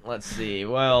damn it. Let's see.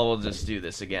 Well, we'll just do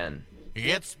this again.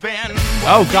 It's been.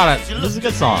 Oh, God. This is a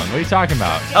good song. What are you talking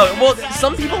about? Oh, well,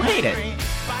 some people hate it.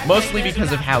 Mostly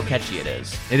because of how catchy it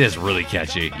is. It is really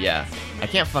catchy. Yeah. I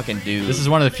can't fucking do... This is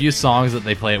one of the few songs that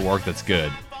they play at work that's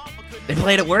good. They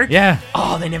play it at work? Yeah.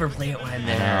 Oh, they never play it when I'm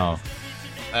there. No.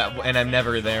 And I'm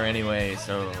never there anyway,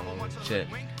 so shit.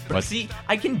 But What? see,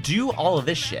 I can do all of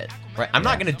this shit. Right? I'm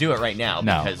not gonna do it right now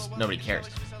No. because nobody cares.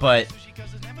 But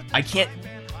I can't.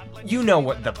 You know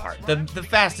what the part, the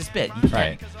fastest bit. You can't.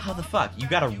 Right. How the fuck? You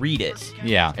gotta read it.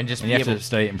 Yeah. And just you be have able to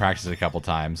study it and practice it a couple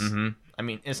times. Mm-hmm. I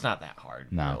mean, it's not that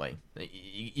hard. No. Really.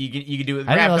 You can do it with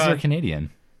I didn't Rap realize God. they're Canadian.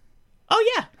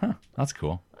 Oh yeah. Huh. That's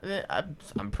cool.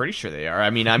 I'm pretty sure they are. I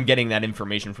mean, I'm getting that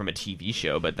information from a TV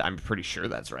show, but I'm pretty sure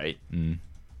that's right. Mm.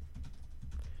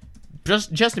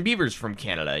 Justin Bieber's from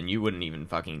Canada, and you wouldn't even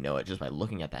fucking know it just by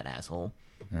looking at that asshole.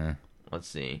 Eh. Let's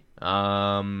see.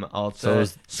 Also, So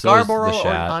is the Scarborough or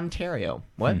Shat. Ontario.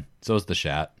 What? So is the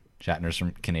Shat. Shatner's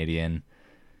from Canadian.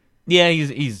 Yeah,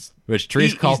 he's Which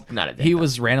Therese called. he's not a dick, he though.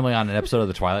 was randomly on an episode of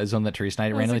The Twilight Zone that Therese and I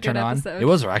was a randomly good turned on. episode. It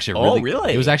was actually Oh, really.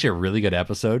 really? It was actually a really good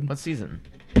episode. What season?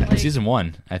 Season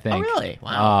 1, I think. Oh, really?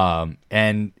 Wow.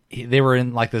 And they were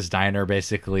in like this diner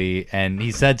basically, and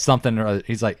he said something.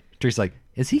 He's like, Teresa's like,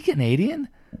 "Is he Canadian?"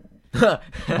 I'm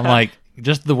like,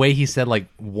 just the way he said like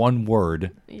one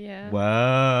word, Yeah.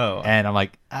 Whoa. and I'm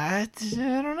like, I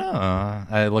don't know.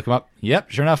 I look him up. Yep,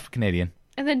 sure enough, Canadian.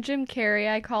 And then Jim Carrey,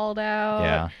 I called out.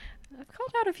 Yeah. I've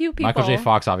called out a few people. Michael J.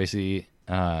 Fox, obviously.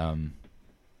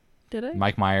 Did I?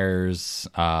 Mike Myers.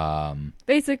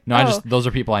 Basic. No, oh. those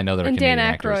are people I know that are and Canadian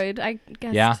Dan actors. Aykroyd. I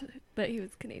guessed Yeah. that he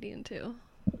was Canadian too.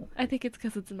 I think it's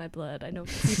because it's in my blood. I know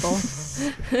people.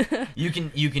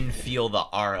 You can feel the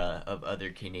aura of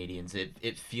other Canadians.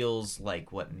 It feels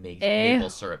like what makes Eh. maple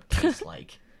syrup taste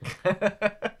like.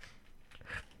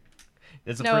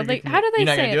 It's a No, pretty like good- how do they You're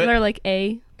not say gonna it? do They're like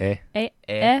a Eh, a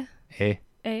Eh. eh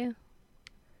eh,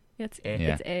 It's Eh.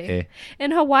 yeah, it's a. eh.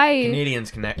 In Hawaii,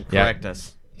 Canadians correct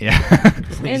us. yeah, in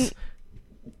Please.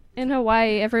 in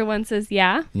Hawaii, everyone says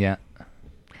yeah. yeah,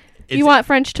 You want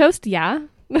French toast? Yeah.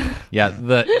 yeah.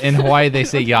 In Hawaii they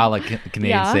say yeah like Canadians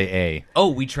Yeah. say a. Oh,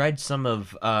 we tried some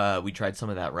of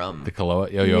that rum. The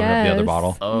Kahlua. You open up the other Yes.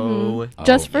 bottle. Oh,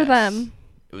 Just for yes. them.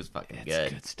 It was fucking It's good.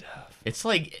 good stuff. It's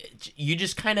like you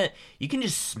just kind of you can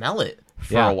just smell it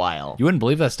for Yeah. a while. You wouldn't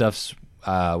believe that stuff's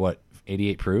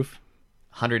 88 proof?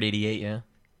 188, yeah.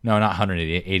 No, not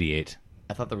 188. 88.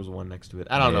 I thought there was one next to it.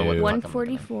 I don't know what. No. the fuck I'm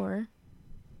looking at. 144.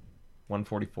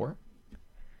 144.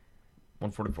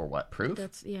 144 what? Proof?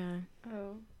 That's yeah.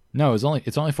 Oh. No, it's only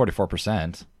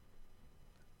 44%.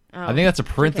 Oh, I think that's a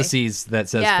parentheses that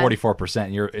says Yeah.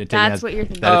 44%. You're taking That's what you're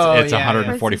thinking. That it's Oh, yeah,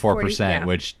 144%, yeah.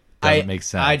 which doesn't make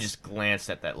sense. I just glanced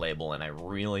at that label and I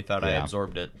really thought I Yeah.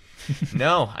 absorbed it.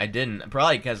 No, I didn't.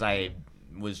 Probably because I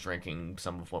was drinking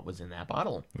some of what was in that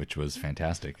bottle. Which was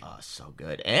fantastic. So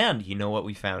good. And you know what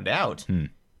we found out?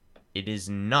 It is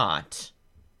not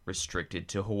restricted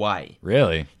to Hawaii.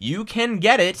 Really? You can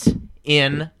get it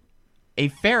in a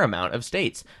fair amount of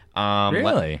states.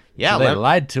 Really? Yeah. So they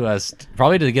lied to us,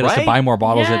 probably to get us to Right? buy more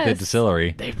bottles at the Yes.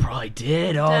 distillery. They probably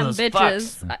did. Oh, Them those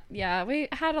bitches. fucks. Yeah, we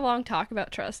had a long talk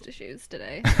about trust issues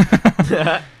today.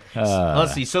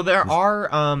 Let's see. So there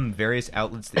are various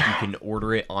outlets that you can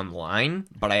order it online,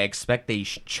 but I expect they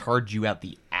charge you out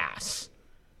the ass.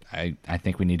 I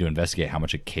think we need to investigate how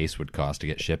much a case would cost to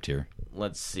get shipped here.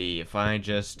 Let's see if I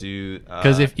just do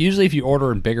Because if you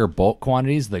order in bigger bulk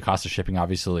quantities, the cost of shipping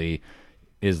obviously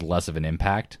is less of an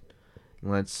impact.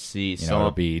 let's see. You know,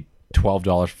 it'll be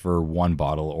 $12 for one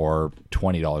bottle or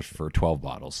 $20 for 12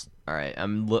 bottles. All right,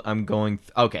 I'm going.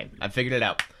 Okay, I figured it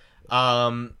out.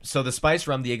 So the spice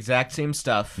rum, the exact same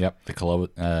stuff. Yep, the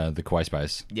Kauai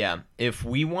Spice. Yeah. If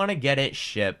we want to get it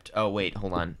shipped, oh wait,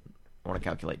 hold on. I want to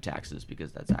calculate taxes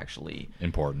because that's actually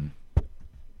Important.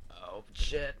 oh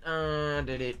shit.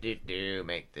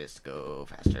 Make this go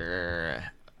faster.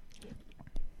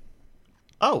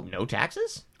 Oh, no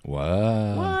taxes?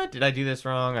 What? Did I do this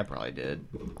wrong? I probably did.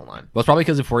 Hold on. Well, it's probably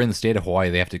because if we're in the state of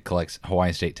Hawaii, they have to collect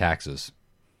Hawaiian state taxes.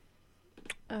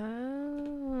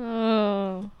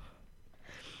 Oh.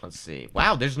 Let's see.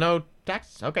 Wow, there's no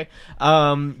taxes. Okay.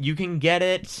 You can get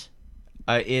it.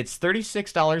 It's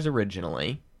 $36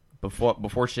 originally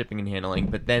before shipping and handling,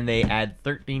 but then they add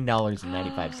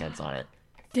 $13.95 on it.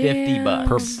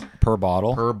 $50 Per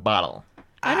bottle. per bottle.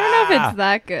 I don't know if it's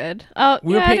that good. Oh,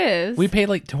 it is. We paid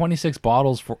like 26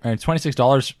 bottles for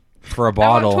 $26 for a I want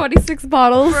bottle. 26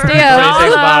 bottles. Damn.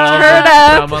 26 bottles. Turn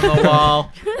up. Come on the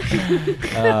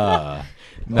wall.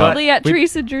 No, Only at we-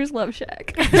 Teresa Drew's Love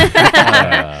Shack.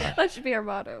 That should be our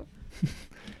motto.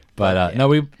 But no,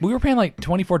 we were paying like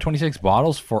 26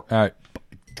 bottles for.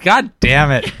 God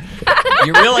damn it!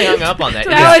 You really hung up on that.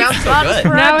 Now It it's sounds so good.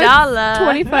 for Now a it's dollar.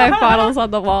 25 bottles on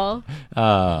the wall.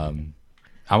 I'm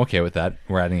okay with that.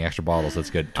 We're adding extra bottles. That's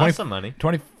good. Awesome money.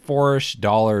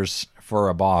 $24 for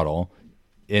a bottle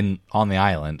on the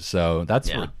island. So that's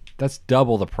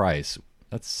double the price.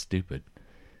 That's stupid.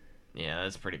 Yeah,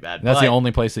 that's pretty bad. That's but the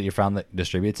only place that you found that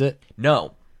distributes it.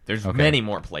 No, there's many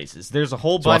more places. There's a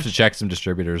whole So we'll have bunch. to check some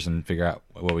distributors and figure out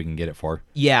what we can get it for.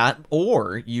 Yeah,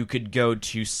 or you could go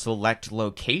to select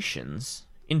locations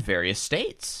in various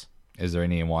states. Is there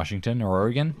any in Washington or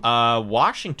Oregon?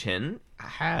 Washington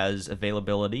has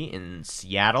availability in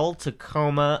Seattle,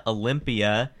 Tacoma,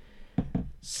 Olympia,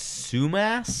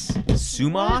 Sumas?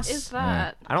 What is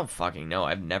that? I don't fucking know.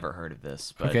 I've never heard of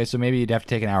this. But Okay, so maybe you'd have to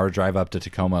take an hour drive up to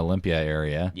Tacoma, Olympia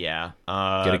area. yeah.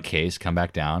 Get a case, come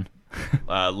back down.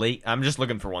 Lake. I'm just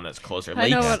looking for one that's closer. I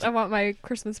know Lake. what I want my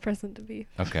Christmas present to be.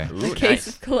 Okay. Ooh, A case nice.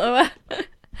 of Kahlua.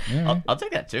 I'll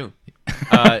take that too.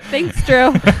 Thanks, Drew.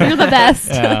 You're the best.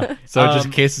 Yeah. So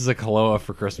just cases of Kahlua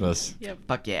for Christmas.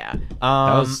 Fuck yeah. That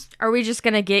was Are we just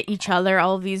gonna get each other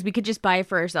all of these? We could just buy it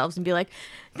for ourselves and be like,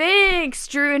 "Thanks,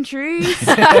 Drew and Trees."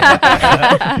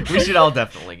 We should all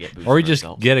definitely get booze or we for just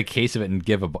ourselves. get a case of it and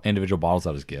give individual bottles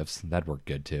out as gifts. That'd work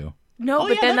good too. No, Oh,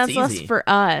 but yeah, then that's that's less easy. for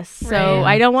us. So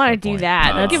Right. I don't want to Good do point.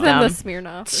 that. That's Give them dumb. the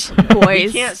Smirnoff. Or something. Boys.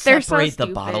 We can't They're so separate the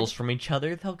stupid. bottles from each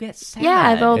other. They'll get sad.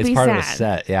 Yeah, they'll It's be part sad. of a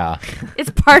set, yeah.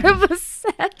 It's part of a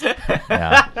set.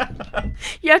 Yeah.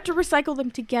 You have to recycle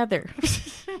them together.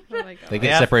 Oh my God. They get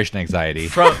Yeah. separation anxiety.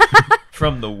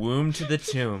 From the womb to the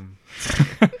tomb.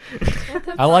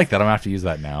 I like that. I'm gonna have to use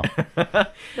that now.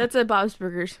 That's at Bob's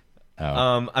Burgers.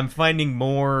 Oh. I'm finding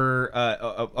more.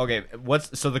 Okay,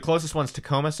 so the closest one's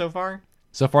Tacoma so far?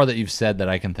 So far that you've said that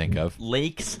I can think of.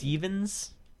 Lake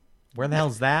Stevens. Where the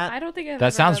hell's that? I don't think I've That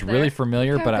ever sounds been really there.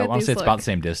 familiar, Look how but I good want to these say it's about look. the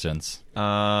same distance.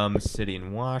 City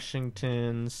in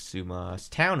Washington, Sumas,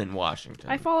 town in Washington.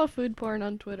 I follow food porn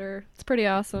on Twitter. It's pretty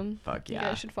awesome. Fuck You yeah.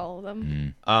 guys should follow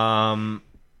them.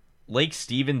 Lake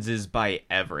Stevens is by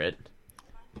Everett.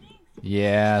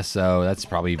 Yeah, so that's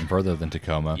probably even further than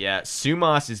Tacoma. Yeah,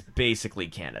 Sumas is basically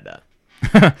Canada.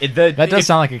 That does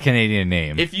sound like a Canadian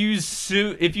name. If you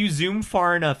zoom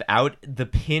far enough out, the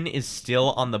pin is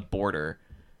still on the border.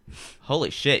 Holy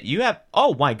shit!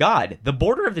 Oh my god! The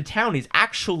border of the town is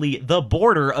actually the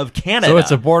border of Canada. So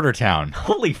it's a border town.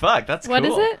 Holy fuck! That's What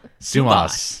cool. is it?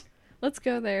 Sumas. Let's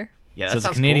go there. Yeah, that So it's a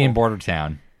sounds Canadian cool. border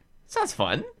town. Sounds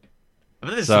fun. But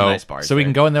there's some nice bars so we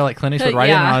can go in there like Clint Eastwood, ride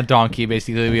in on a donkey,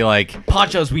 basically be like...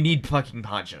 Ponchos, we need fucking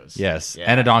ponchos. Yes, Yeah.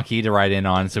 and a donkey to ride in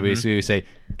on. So basically we say,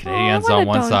 Canadians on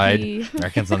one side,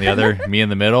 Americans on the other, me in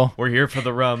the middle. We're here for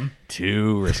the rum.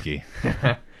 Too risky.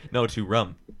 No, too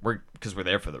rum. Because we're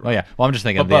there for the rum. Oh, yeah. Well, I'm just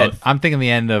thinking I'm thinking the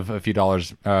end of a few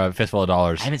dollars, fistful of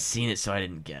dollars. I haven't seen it, so I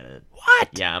didn't get it. What?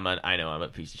 Yeah, I know, I'm a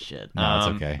piece of shit. No, it's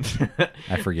okay.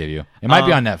 I forgive you. It might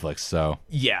be on Netflix, so...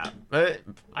 Yeah, but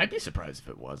I'd be surprised if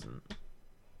it wasn't.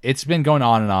 It's been going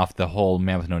on and off, the whole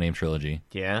Man with No Name trilogy.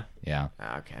 Yeah? Yeah.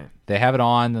 Okay. They have it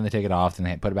on, then they take it off, then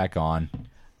they put it back on.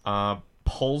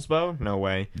 Polsbo? No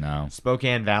way. No.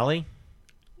 Spokane Valley?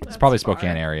 It's probably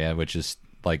Spokane area, which is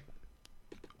like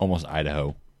almost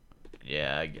Idaho.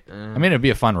 Yeah. I mean, it'd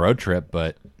be a fun road trip,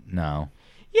 but no.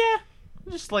 Yeah.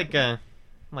 Just like a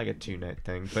 2-night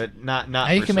thing, but not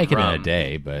You for can make it rum. in a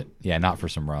day, but yeah, not for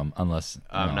some rum, unless...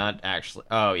 no. Not actually.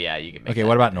 Oh, yeah, you can make Okay, that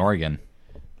what about in Oregon?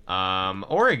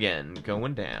 Oregon,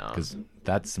 going down. Because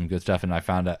that's some good stuff, and I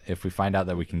found out if we find out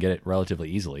that we can get it relatively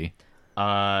easily.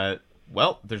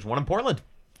 Well, there's one in Portland.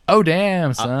 Oh,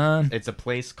 damn, son. It's a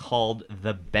place called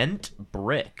the Bent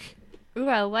Brick. Ooh,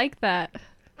 I like that.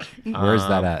 Where's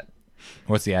that at?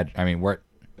 What's the ad? I mean, where...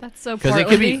 That's so Because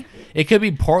Portlandy. it could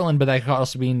be Portland, but that could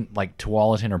also be like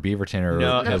Tualatin or Beaverton or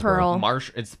No, The Pearl.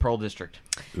 It's the Pearl District.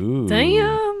 Ooh.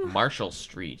 Damn. Marshall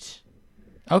Street.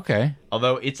 Okay.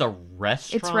 Although it's a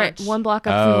restaurant. It's right one block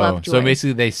up from Lovejoy. So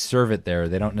basically they serve it there.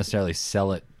 They don't necessarily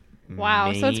sell it.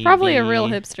 Wow, so it's probably a real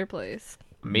Maybe- hipster place.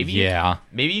 Maybe. Yeah.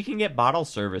 Maybe you can get bottle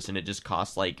service and it just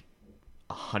costs like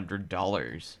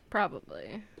 $100.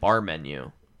 Probably. Bar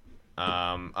menu.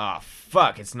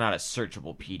 Fuck, it's not a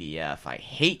searchable PDF. I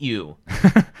hate you.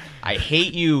 I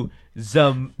hate you,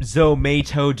 Zomato.com.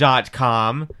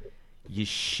 You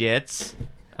shits.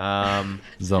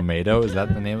 Zomato, is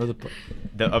that the name of the...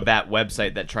 Of that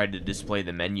website that tried to display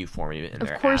the menu for me. And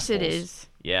Of course it is.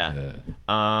 Yeah. Hey,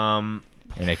 can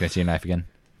I see your knife again?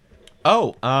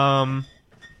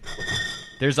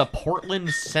 There's a Portland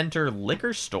Center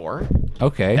liquor store.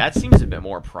 Okay. That seems a bit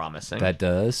more promising. That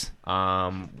does.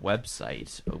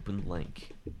 Website, open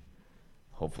link.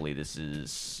 Hopefully this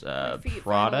is feet finally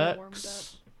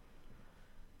products.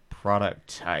 Product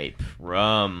type,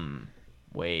 rum.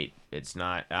 Wait, it's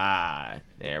not.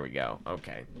 There we go.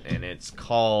 Okay, and it's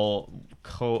called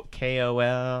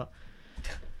KOL.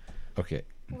 Okay.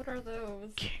 What are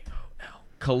those?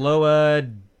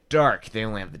 Kahlua Dark. They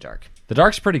only have the dark. The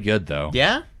dark's pretty good, though.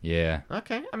 Yeah? Yeah.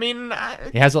 Okay. I mean...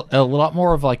 It has a lot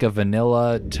more of, like, a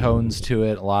vanilla tones to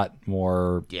it. A lot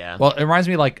more... Yeah. Well, it reminds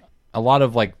me, like, a lot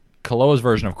of, like, Kahlúa's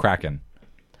version of Kraken.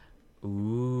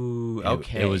 Ooh,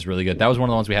 okay. It was really good. That was one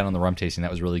of the ones we had on the rum tasting.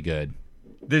 That was really good.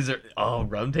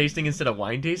 Rum tasting instead of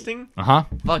wine tasting? Uh-huh.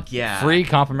 Fuck yeah. Free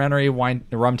complimentary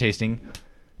rum tasting.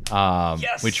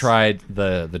 Yes. We tried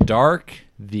the dark,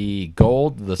 the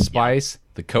gold, the spice,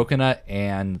 the coconut,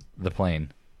 and the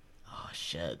plain. Oh,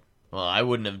 shit. Well, I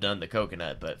wouldn't have done the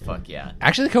coconut, but fuck yeah.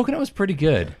 Actually, the coconut was pretty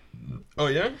good. Oh,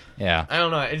 yeah? Yeah. I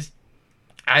don't know.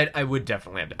 I would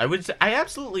definitely have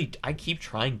to. I keep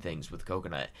trying things with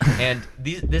coconut. And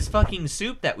this fucking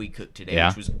soup that we cooked today,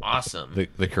 which was awesome.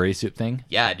 The curry soup thing?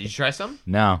 Yeah, did you try some?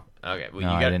 No. Okay, well,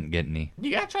 I didn't get any.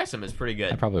 You gotta try some. It's pretty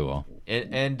good. I probably will.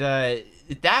 And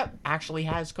that actually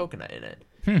has coconut in it.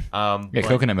 Yeah,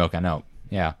 coconut milk, I know.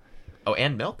 Yeah. Oh,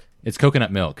 and milk? It's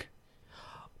coconut milk.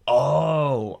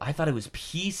 Oh, I thought it was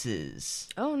pieces.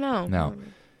 Oh, no. No.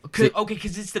 Okay,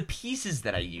 because it's the pieces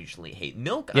that I usually hate.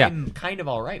 Milk, Yeah. I'm kind of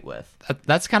all right with.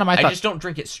 That's kind of my thought. I just don't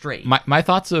drink it straight. My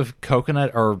thoughts of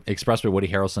coconut are expressed by Woody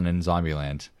Harrelson in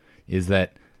Zombieland. Is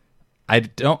that I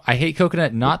hate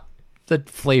coconut, not the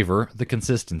flavor, the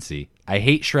consistency. I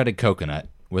hate shredded coconut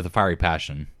with a fiery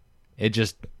passion.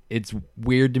 It's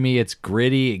weird to me. It's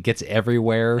gritty. It gets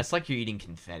everywhere. That's like you're eating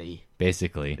confetti.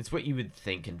 Basically. It's what you would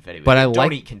think confetti would But be. I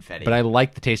Don't eat confetti. But I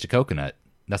like the taste of coconut.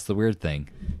 That's the weird thing.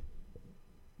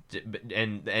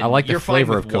 And I like the you're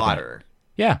flavor fine of with coconut. water.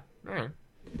 Yeah. All right.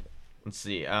 Let's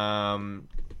see.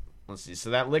 So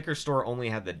that liquor store only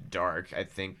had the dark, I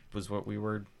think, was what we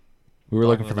were. We were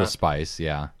looking talking for the about. spice.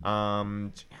 Yeah.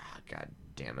 God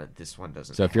damn it, this one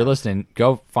doesn't. So if you're listening,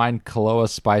 go find Kahlua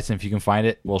spice, and if you can find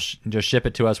it, we'll just ship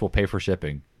it to us. We'll pay for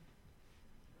shipping.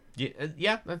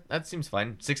 Yeah, that seems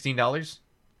fine. $16.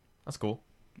 That's cool.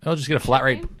 I'll just get a flat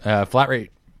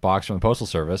rate box from the postal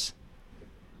service.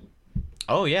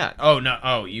 Oh yeah. Oh no.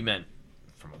 Oh, you meant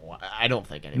from Hawaii. I don't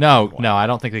think anyone. No, I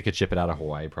don't think they could ship it out of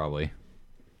Hawaii. Probably.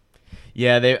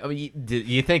 Yeah,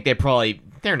 you think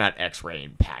they're not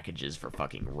X-raying packages for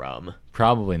fucking rum?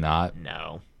 Probably not.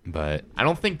 No. But I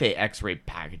don't think they X-ray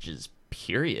packages.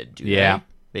 Period. Do Yeah.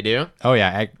 they? They do. Oh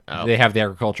yeah, Oh. they have the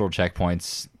agricultural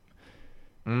checkpoints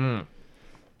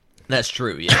That's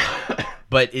true, yeah.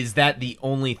 But is that the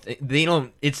only thing? They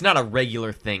don't. It's not a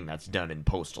regular thing that's done in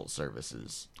postal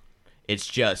services. It's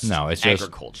just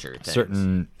agriculture. Things.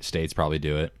 Certain states probably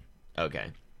do it. Okay.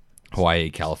 Hawaii,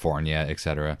 California,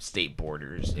 etc. State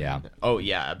borders. Yeah. Oh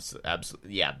yeah,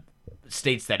 absolutely. Yeah,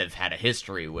 states that have had a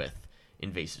history with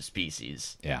invasive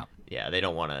species. Yeah. Yeah, they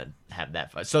don't want to have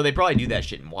that. So they probably do that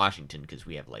shit in Washington because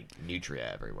we have like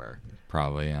nutria everywhere.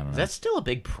 Probably, I don't know. Is that still a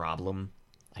big problem?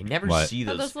 I never see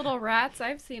those. Those little rats.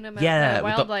 I've seen them at the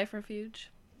wildlife refuge.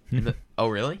 Oh,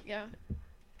 really? Yeah.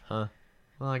 Huh.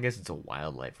 Well, I guess it's a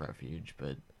wildlife refuge,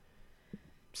 but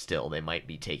still, they might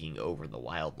be taking over the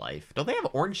wildlife. Don't they have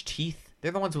orange teeth?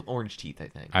 They're the ones with orange teeth, I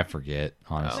think. I forget,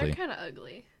 honestly. They're kind of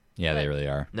ugly. Yeah, they really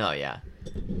are. No, yeah.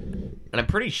 And I'm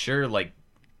pretty sure, like,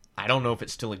 I don't know if it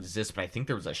still exists, but I think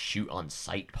there was a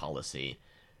shoot-on-sight policy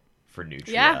for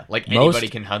nutria. Yeah. Like, anybody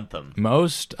can hunt them.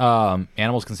 Most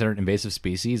animals considered invasive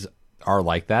species are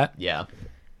like that. Yeah.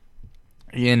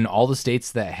 In all the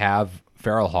states that have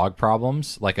feral hog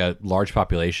problems, like a large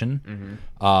population,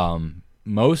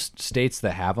 most states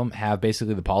that have them have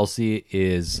basically the policy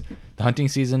is the hunting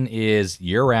season is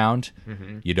year-round,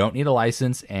 you don't need a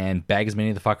license, and bag as many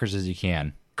of the fuckers as you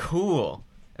can. Cool.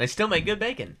 And they still make good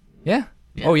bacon. Yeah.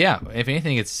 Oh, yeah. If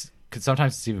anything,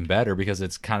 sometimes it's even better because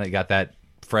it's kind of got that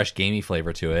fresh, gamey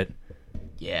flavor to it.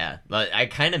 Yeah, I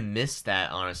kind of missed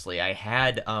that, honestly. I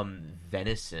had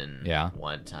venison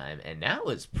one time, and that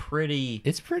was pretty...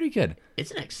 It's pretty good.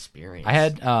 It's an experience. I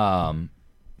had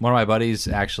one of my buddies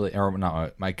actually, or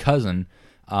not, my cousin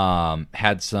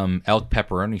had some elk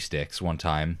pepperoni sticks one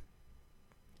time.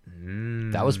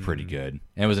 That was pretty good.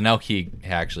 And it was an elk he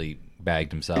actually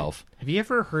bagged himself. Have you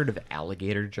ever heard of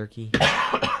alligator jerky?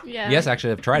 Yeah. Yes,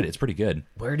 actually, I've tried it. It's pretty good.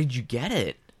 Where did you get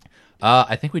it?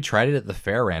 I think we tried it at the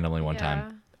fair randomly one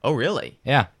time. Oh, really?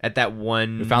 Yeah. At that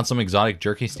one... We found some exotic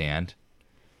jerky stand.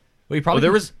 Well, you probably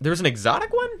there was an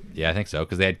exotic one? Yeah, I think so,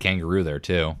 because they had kangaroo there,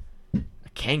 too. A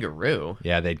kangaroo?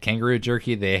 Yeah, they had kangaroo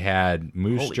jerky, they had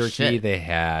moose Holy jerky, shit. they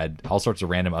had all sorts of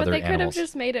random other animals. But they could have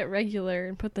just made it regular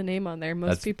and put the name on there.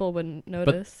 Most people wouldn't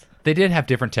notice. But they did have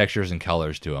different textures and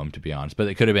colors to them, to be honest. But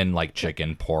it could have been like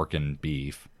chicken, pork, and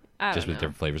beef. Just with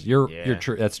different flavors. You're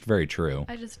true. That's very true.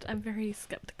 I'm very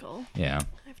skeptical. Yeah.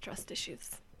 I have trust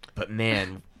issues. But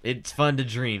man, it's fun to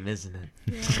dream, isn't it?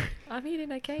 Yeah. I'm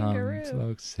eating a kangaroo.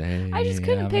 Folks say I just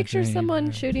couldn't I'm a picture dreamer. someone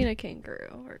shooting a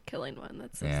kangaroo or killing one.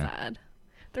 That's so sad.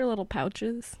 They're little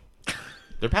pouches.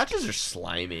 Their pouches are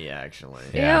slimy, actually.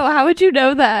 Yeah. Ew, how would you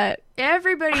know that?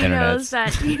 Everybody knows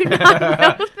that. Do you not know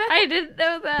that? I didn't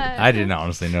know that. I didn't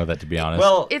honestly know that, to be honest.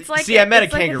 Well, It's like I met a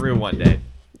kangaroo one day.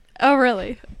 Oh,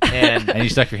 really? And you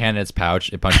stuck your hand in its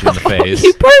pouch, it punched you in the face.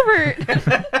 You pervert!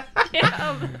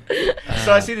 Damn.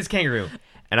 So I see this kangaroo,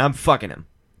 and I'm fucking him.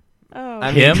 Oh,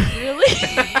 I mean- Him?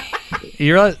 really?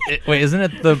 You realize, wait, isn't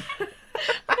it the...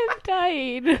 I'm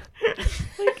dying.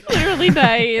 Like, literally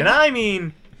dying. And I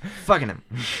mean, fucking him.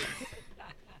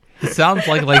 It sounds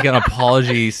like an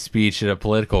apology speech at a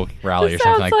political rally or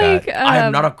something like that. I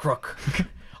am not a crook.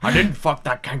 I didn't fuck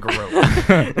that kangaroo.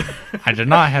 I did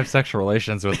not have sexual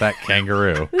relations with that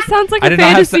kangaroo. This sounds like I a did not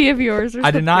have fantasy of yours. Or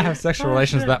I did not something. have sexual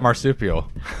relations with that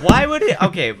marsupial. Why would it?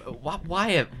 Okay,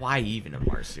 why even a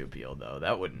marsupial though?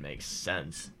 That wouldn't make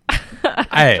sense.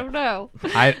 I don't know.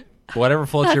 Whatever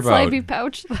floats your That boat. slimy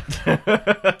pouch.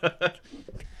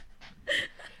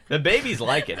 The babies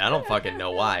like it. I don't fucking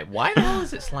know why. Why the hell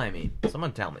is it slimy?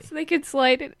 Someone tell me. So they could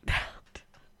slide it out.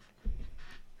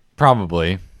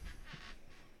 Probably.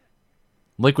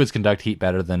 Liquids conduct heat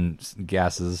better than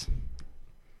gases.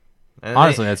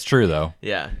 Honestly, that's true though.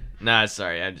 Yeah. Nah,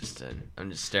 sorry. I'm just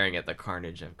staring at the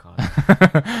carnage I've caused.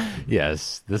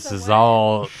 Yes, this is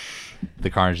all the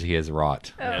carnage he has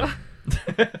wrought. Oh.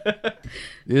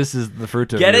 This is the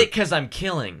fruit of Get your... it? Because I'm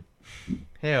killing.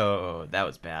 Hey, oh, that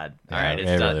was bad. All Yeah, right,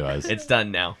 it's it done. really was. It's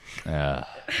done now.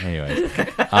 Anyways,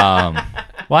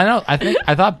 well,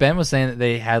 I thought Ben was saying that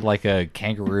they had like a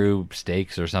kangaroo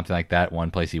steaks or something like that. One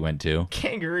place he went to.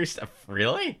 Kangaroo stuff,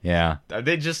 really? Yeah, Are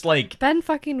they just like? Ben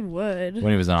fucking would.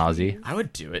 when he was in Aussie. I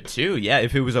would do it too. Yeah,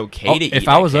 if it was okay to eat. If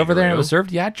I was a over there and it kangaroo. was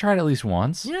served, yeah, I'd try it at least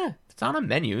once. Yeah, it's on a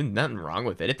menu. Nothing wrong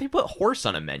with it. If they put horse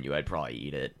on a menu, I'd probably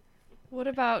eat it. What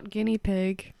about guinea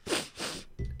pig?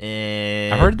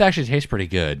 And I heard it actually tastes pretty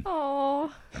good.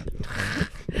 Oh.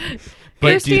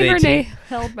 But Kirsty do they Renee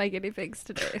held my guinea pigs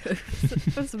today.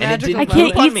 It was a magical I didn't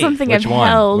can't on eat me. something Which I've one?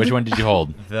 held. Which one did you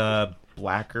hold? the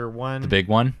blacker one. The big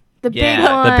one? The Yeah. big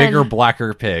one. The bigger,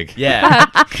 blacker pig. Yeah.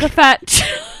 The fat.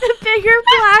 The bigger,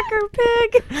 blacker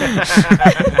pig.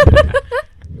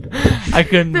 I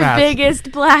couldn't The match.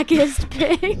 biggest, blackest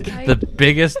pig. The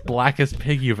biggest, blackest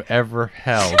pig you've ever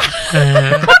held.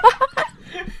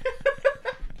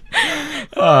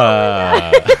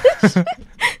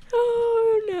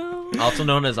 Oh no. Also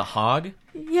known as a hog.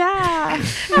 Yeah.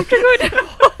 After going to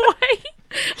Hawaii,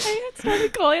 I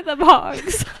started calling them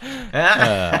hogs.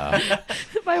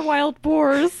 By wild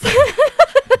boars.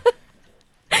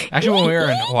 Actually, when we were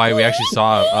in Hawaii, we actually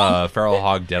saw a feral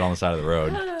hog dead on the side of the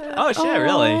road. Oh shit!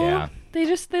 Really? Yeah.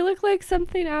 They look like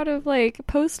something out of like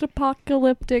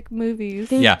post-apocalyptic movies.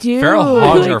 They Yeah, do. feral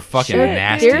hogs are Like, fucking shit,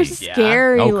 nasty. They're Yeah.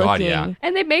 scary Oh, looking. God, yeah.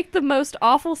 And they make the most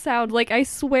awful sound. Like I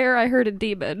swear I heard a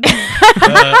demon.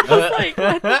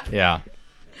 Yeah.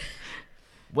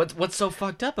 What's so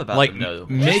fucked up about Like, them though?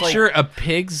 make Just, like- sure a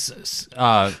pig's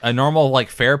a normal like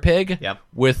fair pig Yep.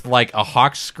 with like a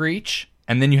hawk screech,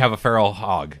 and then you have a feral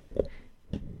hog.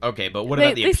 Okay, but what They-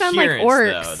 about the they sound like appearance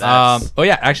orcs. though? That's, Oh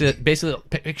yeah, actually, basically,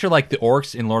 picture like the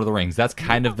orcs in Lord of the Rings. That's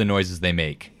kind of the noises they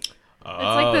make, It's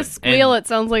like the squeal. It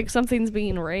sounds like something's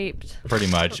being raped. pretty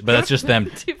much. But that's just them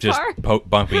Too just far.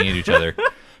 bumping into each other.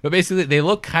 But basically, they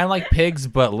look kind of like pigs,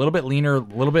 but a little bit leaner, a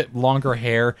little bit longer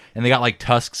hair, and they got like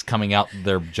tusks coming out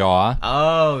their jaw.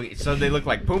 Oh, so they look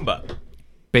like Pumbaa.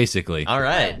 Basically, All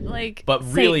right, Like but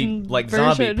really Satan like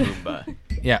version. zombie Pumbaa.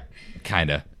 yeah,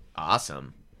 kinda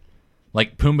Awesome.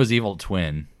 like Pumbaa's evil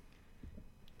twin.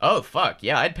 Oh fuck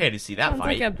yeah, I'd pay to see that Sounds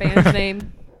fight. like a band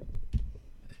name.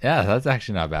 Yeah, that's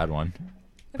actually not a bad one.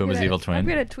 Pumbaa's evil twin. I'm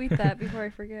gonna tweet that before I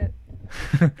forget.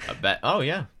 I bet. Oh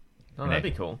yeah. Oh, that'd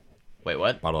Hey. be cool. Wait,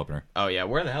 what? Bottle opener. Oh yeah,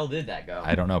 where the hell did that go?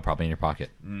 I don't know. Probably in your pocket.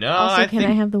 No, Also, I can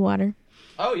think. I have the water?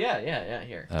 Oh yeah,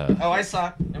 here. Uh, I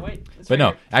saw. No, wait. It's But right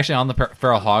no, here. actually, on the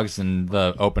feral hogs and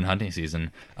the open hunting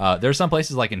season, there's some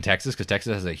places like in Texas, because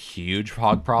Texas has a huge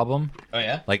hog problem. Oh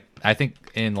yeah. Like, I think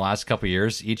in the last couple of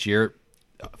years, each year,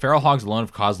 feral hogs alone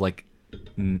have caused like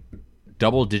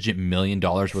double-digit $1 million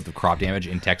worth of crop damage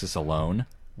in Texas alone.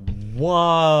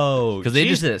 Whoa.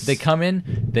 Because they come in,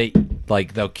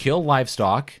 they'll kill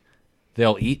livestock,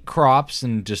 they'll eat crops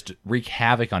and just wreak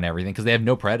havoc on everything because they have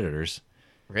no predators.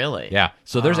 Really? Yeah.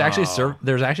 So there's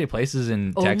actually places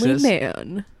in Only Texas.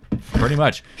 man. Pretty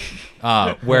much.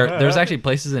 Where there's actually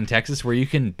places in Texas where you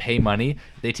can pay money.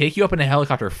 They take you up in a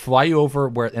helicopter, fly you over,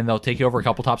 and they'll take you over a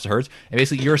couple tops of herds. And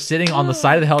basically, you're sitting on the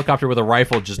side of the helicopter with a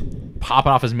rifle, just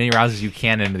popping off as many rounds as you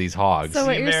can into these hogs. So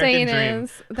what you're American saying dream.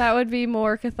 is that would be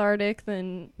more cathartic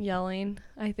than yelling.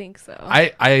 I think so.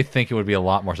 I think it would be a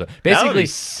lot more so. That would Basically, be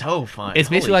so fun. it's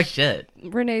basically Holy like- shit.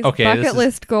 Renee's Okay, bucket this is-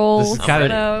 list goals. this is kinda-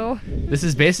 So this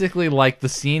is basically like the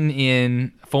scene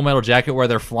in Full Metal Jacket where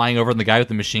they're flying over and the guy with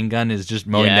the machine gun is just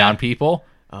mowing Yeah. down people.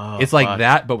 Oh, It's like fuck.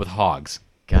 that, but with hogs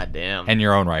God damn. and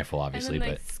your own rifle, and obviously. then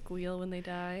they But squeal when they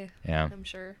die. yeah, I'm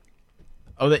sure.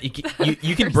 Oh, that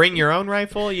you can bring your own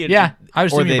rifle. yeah. I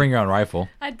was or assuming you they- bring your own rifle.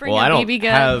 I'd bring Well, a I don't BB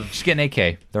gun. have. Just get an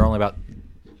AK. They're only about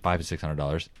 $500 to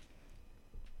 $600.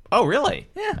 Oh, really?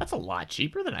 Yeah. That's a lot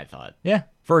cheaper than I thought. Yeah,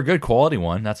 for a good quality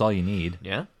one, that's all you need.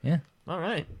 Yeah. Yeah. All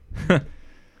right.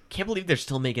 Can't believe they're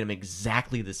still making them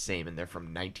exactly the same, and they're from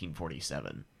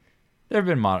 1947. There have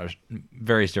been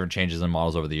various different changes in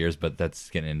models over the years, but that's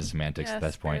getting into semantics Yeah, at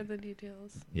this spare point. the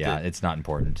details. Yeah, it's not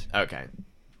important. Okay.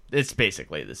 It's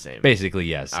basically the same. Basically,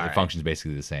 yes. All It right. functions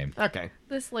basically the same. Okay.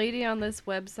 This lady on this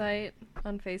website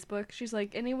on Facebook, she's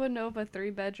like, anyone know of a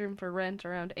 3-bedroom for rent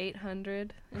around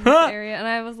 800 in this area? And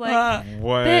I was like,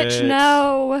 What? bitch,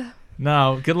 no.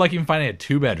 No, good luck even finding a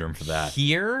 2-bedroom for that.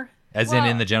 Here? As Well,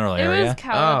 in the general It area. was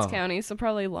Cowlitz Oh. County, so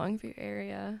probably Longview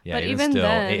area. Yeah, but even even still,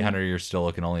 then, 800, you're still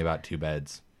looking only about 2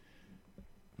 beds.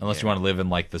 Unless you want to live in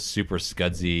like the super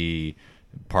scudsy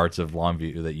parts of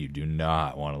Longview that you do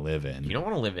not want to live in. You don't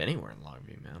want to live anywhere in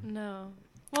Longview, man. No.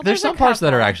 Well, There's a some parts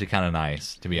that are couple, actually kind of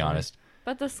nice, to be honest.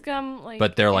 But the scum, like,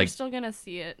 But they're you're like- still gonna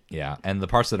see it. Yeah, and the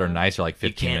parts that are nice are like 15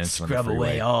 You can't minutes from the scrub freeway.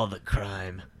 away all the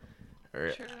crime.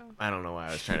 Or, True. I don't know why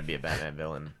I was trying to be a Batman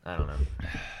villain. I don't know.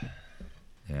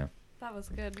 Yeah, That was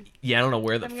good. Yeah, I don't know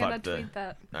where the I'm gonna fuck the. tweet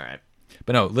that. All right.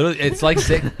 but no, literally, it's like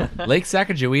Lake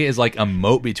Sacagawea is like a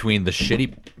moat between the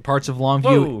shitty parts of Longview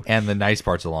Whoa. and the nice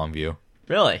parts of Longview.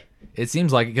 Really? It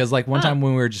seems like because like one time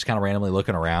when we were just kind of randomly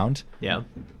looking around, Yeah.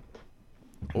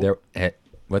 there,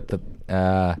 what the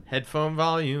Headphone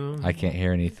volume. I can't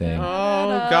hear anything.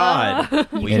 Oh God.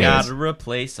 We Anyways. gotta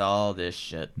replace all this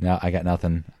shit. No, I got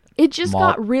nothing. It just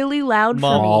Malt. got really loud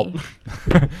Malt.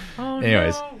 for me.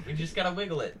 Anyways, We just gotta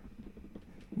wiggle it.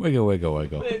 wiggle, wiggle,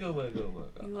 wiggle. Wiggle, wiggle,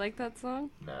 wiggle. You like that song?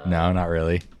 No, not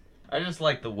really. I just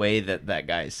like the way that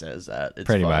guy says that. It's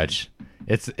Pretty fun. much.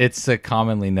 It's a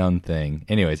commonly known thing.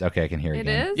 Anyways, okay, I can hear It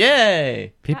again. is?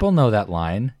 Yay! People know that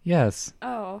line. Yes.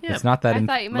 Oh. Yeah, It's not that. I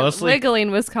thought you meant Mostly-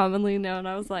 wiggling was commonly known.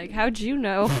 I was like, how'd you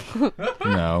know?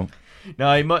 No,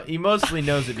 No, he mostly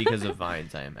knows it because of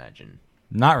Vines, I imagine.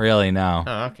 not really. No,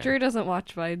 Oh, okay. Drew doesn't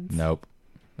watch Vines. nope.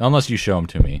 Unless you show them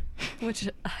to me. Which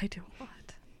I don't want.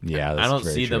 Yeah, that's I don't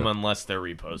very see them true. unless they're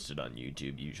reposted on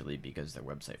YouTube, usually because their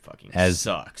website fucking As-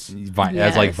 sucks. As like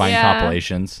Yes. Vine Yeah.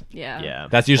 compilations. Yeah. Yeah,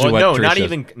 That's usually well, what no, not Trish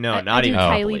even no, I not do even Kylie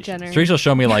compilations. Jenner. Trish will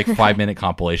show me like 5-minute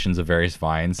compilations of various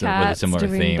Vines with a Cats similar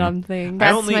doing theme. dumb things.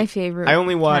 That's my favorite I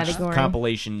only watch category.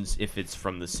 compilations if it's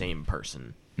from the same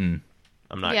person. I'm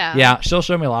not. Yeah. Yeah, she'll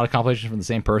show me a lot of compilations from the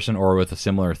same person or with a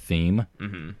similar theme.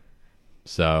 Mm-hmm.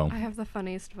 So I have the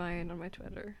funniest Vine on my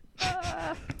Twitter.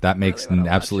 that makes really wanna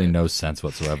absolutely watch it. no sense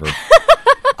whatsoever.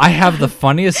 I have the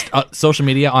funniest social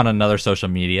media on another social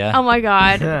media. Oh my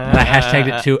god. And I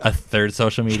hashtagged it to a third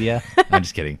social media. I'm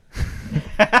just kidding.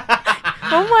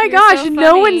 Oh my You're gosh, so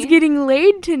no funny. one's getting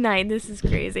laid tonight. This is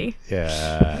crazy.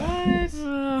 Yeah.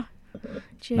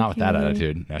 Not with that JK.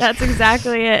 attitude. No, That's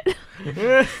exactly it.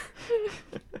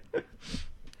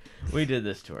 We did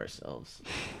this to ourselves.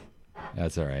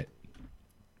 That's all right.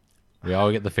 We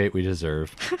all get the fate we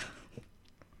deserve.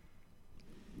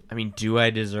 I mean, do I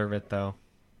deserve it though?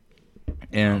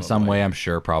 In some way, I'm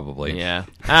sure, probably. Yeah,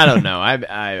 I don't know.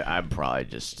 I'm probably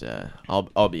just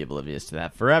I'll be oblivious to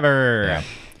that forever. Yeah.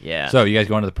 Yeah. So, you guys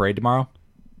going to the parade tomorrow?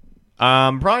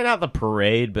 probably not the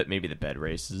parade, but maybe the bed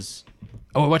races.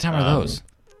 Oh, what time are those?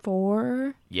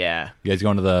 4. Yeah. You guys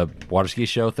going to the water ski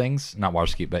show things? Not water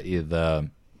ski, but the...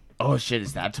 Oh shit,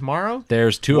 is that tomorrow?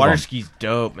 There's 2 Water of them. ski's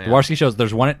dope, man. The water ski shows,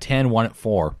 there's one at 10, one at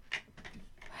 4.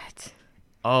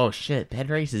 Oh shit, bed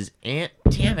races and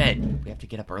damn it, we have to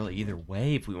get up early either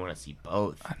way if we want to see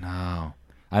both. No.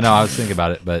 I know, I was thinking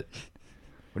about it, but...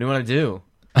 What do you want to do?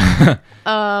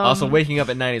 Also, waking up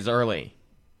at 9 is early.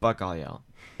 Fuck all y'all.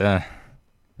 And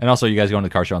also, you guys going to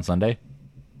the car show on Sunday?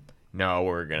 No,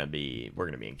 we're gonna be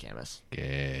in Camas.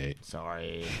 Okay.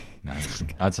 Sorry. Nice.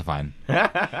 That's fine.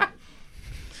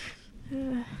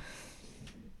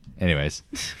 Anyways.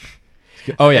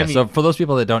 Oh, yeah. I mean- So, for those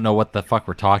people that don't know what the fuck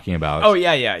we're talking about. Oh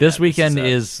yeah. This weekend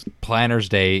is, is Planters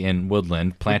Day in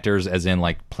Woodland. Planters as in,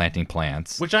 like, planting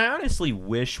plants. which I honestly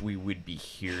wish we would be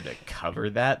here to cover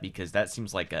that because that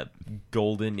seems like a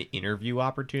golden interview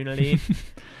opportunity.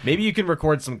 Maybe you can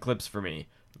record some clips for me,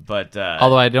 but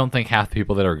Although I don't think half the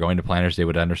people that are going to Planters Day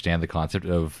would understand the concept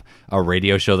of a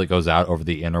radio show that goes out over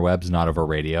the interwebs, not over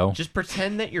radio. just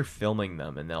pretend that you're filming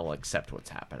them and they'll accept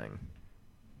what's happening.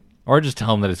 Or just tell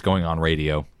them that it's going on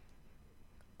radio.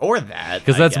 Or that,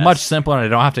 Because I that's guess. much simpler and I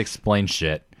don't have to explain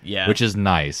shit. Yeah. Which is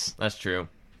nice. That's true.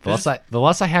 The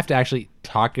less I have to actually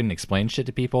talk and explain shit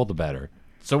to people, the better.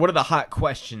 So what are the hot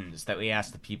questions that we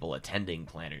asked the people attending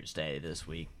Planners Day this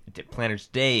week? Planners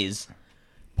Days,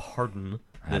 pardon,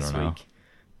 I this don't know. week.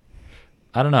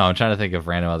 I don't know. I'm trying to think of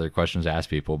random other questions to ask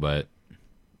people, but...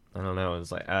 I don't know.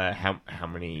 It's like how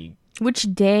many? Which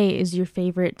day is your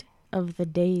favorite of the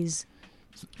days?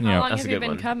 You How know, long that's have a you good been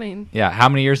one. coming? yeah, how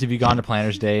many years have you gone to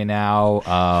Planners Day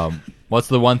now? What's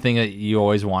the one thing that you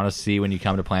always want to see when you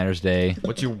come to Planners Day?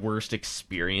 What's your worst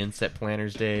experience at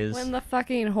Planners Days? When the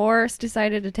fucking horse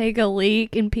decided to take a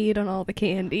leak and peed on all the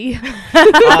candy.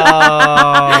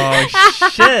 Oh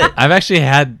shit!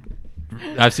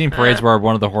 I've seen parades where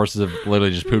one of the horses have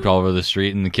literally just pooped all over the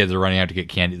street and the kids are running out to get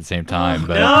candy at the same time.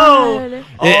 But No,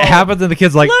 it happens and the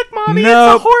kid's like, look, mommy,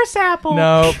 nope, it's a horse apple.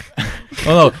 nope.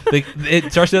 Oh no!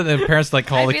 It starts with the parents like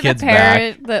call I'd the be kids the back.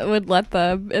 parent that would let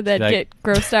them and then Like- get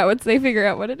grossed out once they figure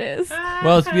out what it is.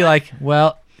 Well, it's be like,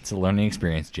 well, it's a learning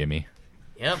experience, Jimmy.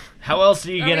 Yep. How else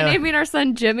are you Are we gonna? naming our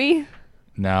son Jimmy?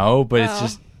 No, but it's Oh.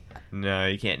 just No,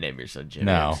 you can't name your son Jimmy.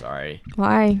 No. I'm sorry.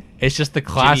 Why? it's just the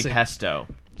Jimmy classic. Pesto.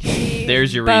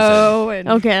 There's your reason. Bo and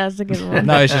Okay, that's a good one.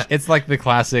 No, it's like the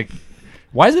classic.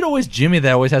 Why is it always Jimmy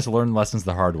that always has to learn lessons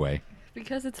the hard way?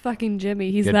 because it's fucking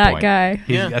Jimmy. He's Good that point. guy.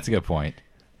 Yeah. That's a good point.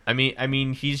 I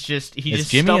mean, he's just It's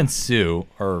Jimmy and Sue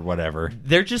or whatever.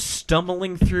 they're just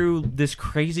stumbling through this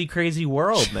crazy, crazy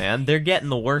world, man. They're getting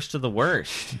the worst of the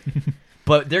worst.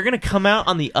 But they're going to come out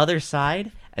on the other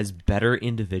side as better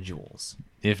individuals.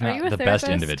 If Are not you a the best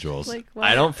therapist? individuals. Like, what?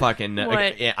 I don't fucking know.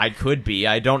 What? I could be.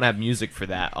 I don't have music for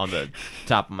that on the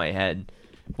top of my head.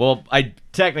 Well,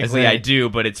 technically Isn't I it- do,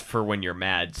 but it's for when you're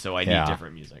mad, so I Yeah. need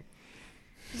different music.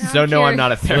 Now So no, I'm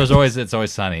not a So therapist. it's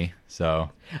always sunny. So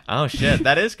Oh shit,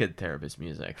 that is good therapist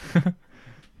music.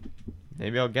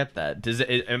 Maybe I'll get that. Does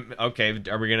it? Okay,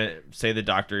 are we gonna say the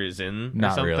doctor is in or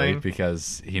not something? really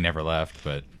because he never left.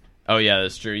 But Oh yeah,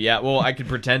 that's true. Yeah, well, I could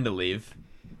pretend to leave.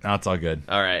 no, it's all good.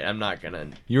 All right, I'm not gonna.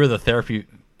 You were the therapy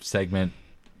segment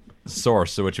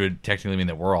source, so which would technically mean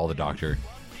that we're all the doctor.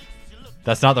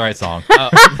 That's not the right song.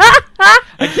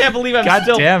 I can't believe I'm God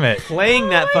still damn it. playing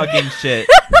that fucking shit.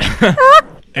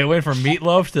 It went from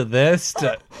meatloaf to this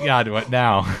to God. What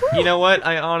now? You know what?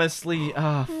 I honestly,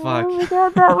 fuck. Oh my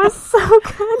god, that was so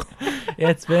good.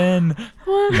 It's been.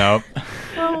 What? Nope.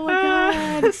 Oh my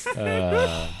god.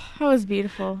 That was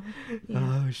beautiful.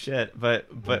 Oh shit. But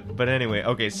anyway,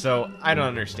 okay. So I don't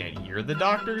understand. You're the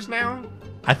doctors now.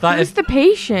 I thought Who's the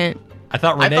patient? I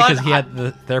thought Renee, thought because he had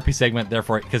the therapy segment,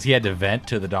 therefore, because he had to vent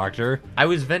to the doctor. I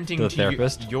was venting The to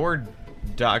therapist? your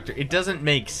doctor. It doesn't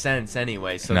make sense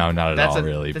anyway. So No, not at that's all,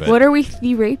 really, that's- but- What are we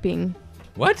raping?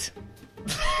 What?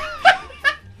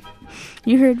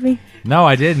 You heard me. No,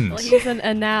 I didn't. Well, he's an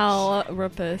anal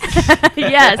rapist.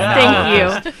 Yes,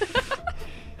 thank you.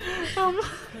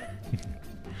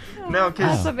 No, That's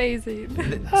because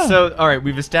amazing. so all right,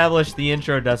 we've established the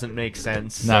intro doesn't make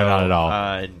sense. No, so, not at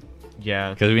all.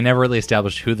 Yeah, Because we never really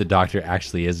established who the doctor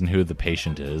actually is and who the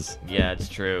patient is. yeah, it's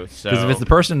true. So Because if it's the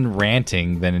person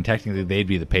ranting, then technically they'd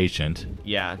be the patient.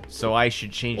 yeah, so I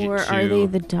should change Or it to. are they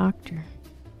the doctor?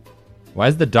 Why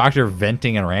is the doctor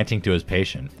venting and ranting to his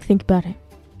patient? Think about it.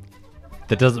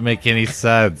 That doesn't make any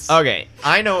sense. Okay,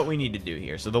 I know what we need to do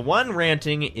here. So the one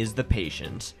ranting is the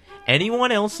patient.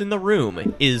 Anyone else in the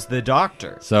room is the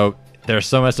doctor. So they're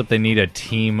so messed up they need a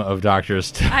team of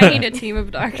doctors to... I need a team of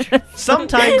doctors.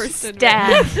 Sometimes,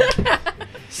 Stab.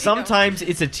 sometimes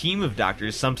it's a team of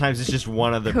doctors. Sometimes it's just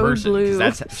one other Code person. 'Cause blue.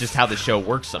 that's just how the show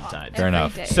works sometimes. Fair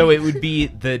enough. Every day. So it would be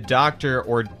the doctor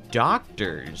or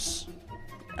doctors.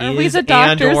 Are we is the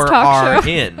doctors and or talk are show?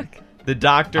 in. The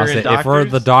doctor I'll and say, doctors. if we're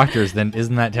the doctors, then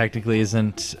isn't that technically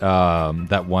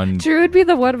that one... Drew would be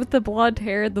the one with the blonde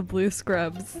hair and the blue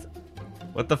scrubs.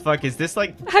 What the fuck is this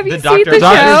like? Have you the seen Doctor the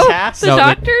show? cast? The No,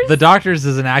 Doctors? The Doctors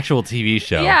is an actual TV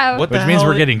show. Yeah. What the Which means hell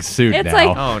we're is- getting sued It's now.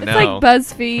 like Oh, it's no. like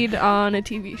BuzzFeed on a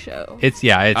TV show. It's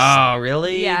Oh,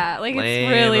 really? Yeah, like Lame.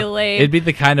 it's really lame. it'd be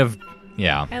the kind of...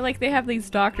 Yeah. And like they have these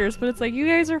doctors, but it's like you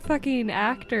guys are fucking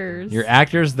actors. You're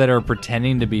actors that are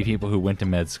pretending to be people who went to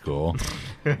med school.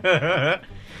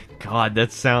 God,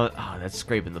 that's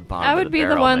scraping the bottom. I of would the be the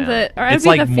barrel, one man. that, or I'd It's be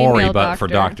like the female Maury, but doctor. for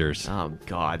doctors. Oh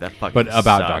God, that fucking. But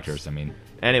about sucks. doctors, I mean.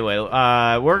 Anyway,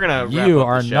 we're gonna. Wrap You up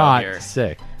are the show not here.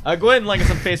 sick. Go ahead and like us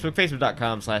on Facebook,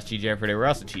 facebook.com/TGFradio. We're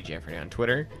also TGFradio on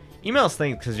Twitter. Email us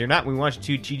things because you're not. We want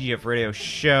you to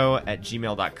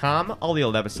tgfradioshow@gmail.com. All the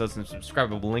old episodes and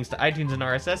subscribable links to iTunes and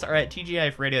RSS are at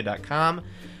tgifradio.com.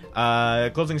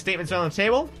 Closing statements on the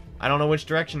table. I don't know which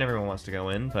direction everyone wants to go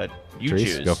in, but you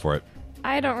Therese, choose. go for it.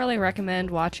 I don't really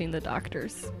recommend watching The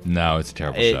Doctors. No, it's a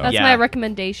terrible It- show. That's Yeah. my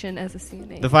recommendation as a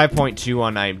CNA. The 5.2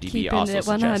 on IMDb Keeping also it suggests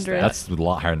 100. that. That's a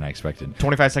lot higher than I expected.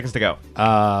 25 seconds to go.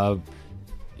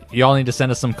 Y'all need to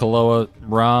send us some Kahlua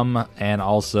rum and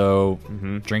also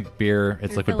drink beer.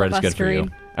 It's liquid bread. It's good for you.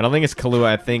 filibustering. I don't think it's Kahlua.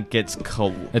 I think it's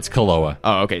It's Kahlua.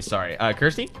 Oh, okay. Sorry.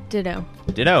 Kirsty? Ditto.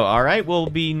 Ditto. All right. We'll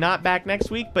be not back next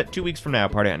week, but 2 weeks from now.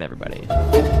 Party on, everybody.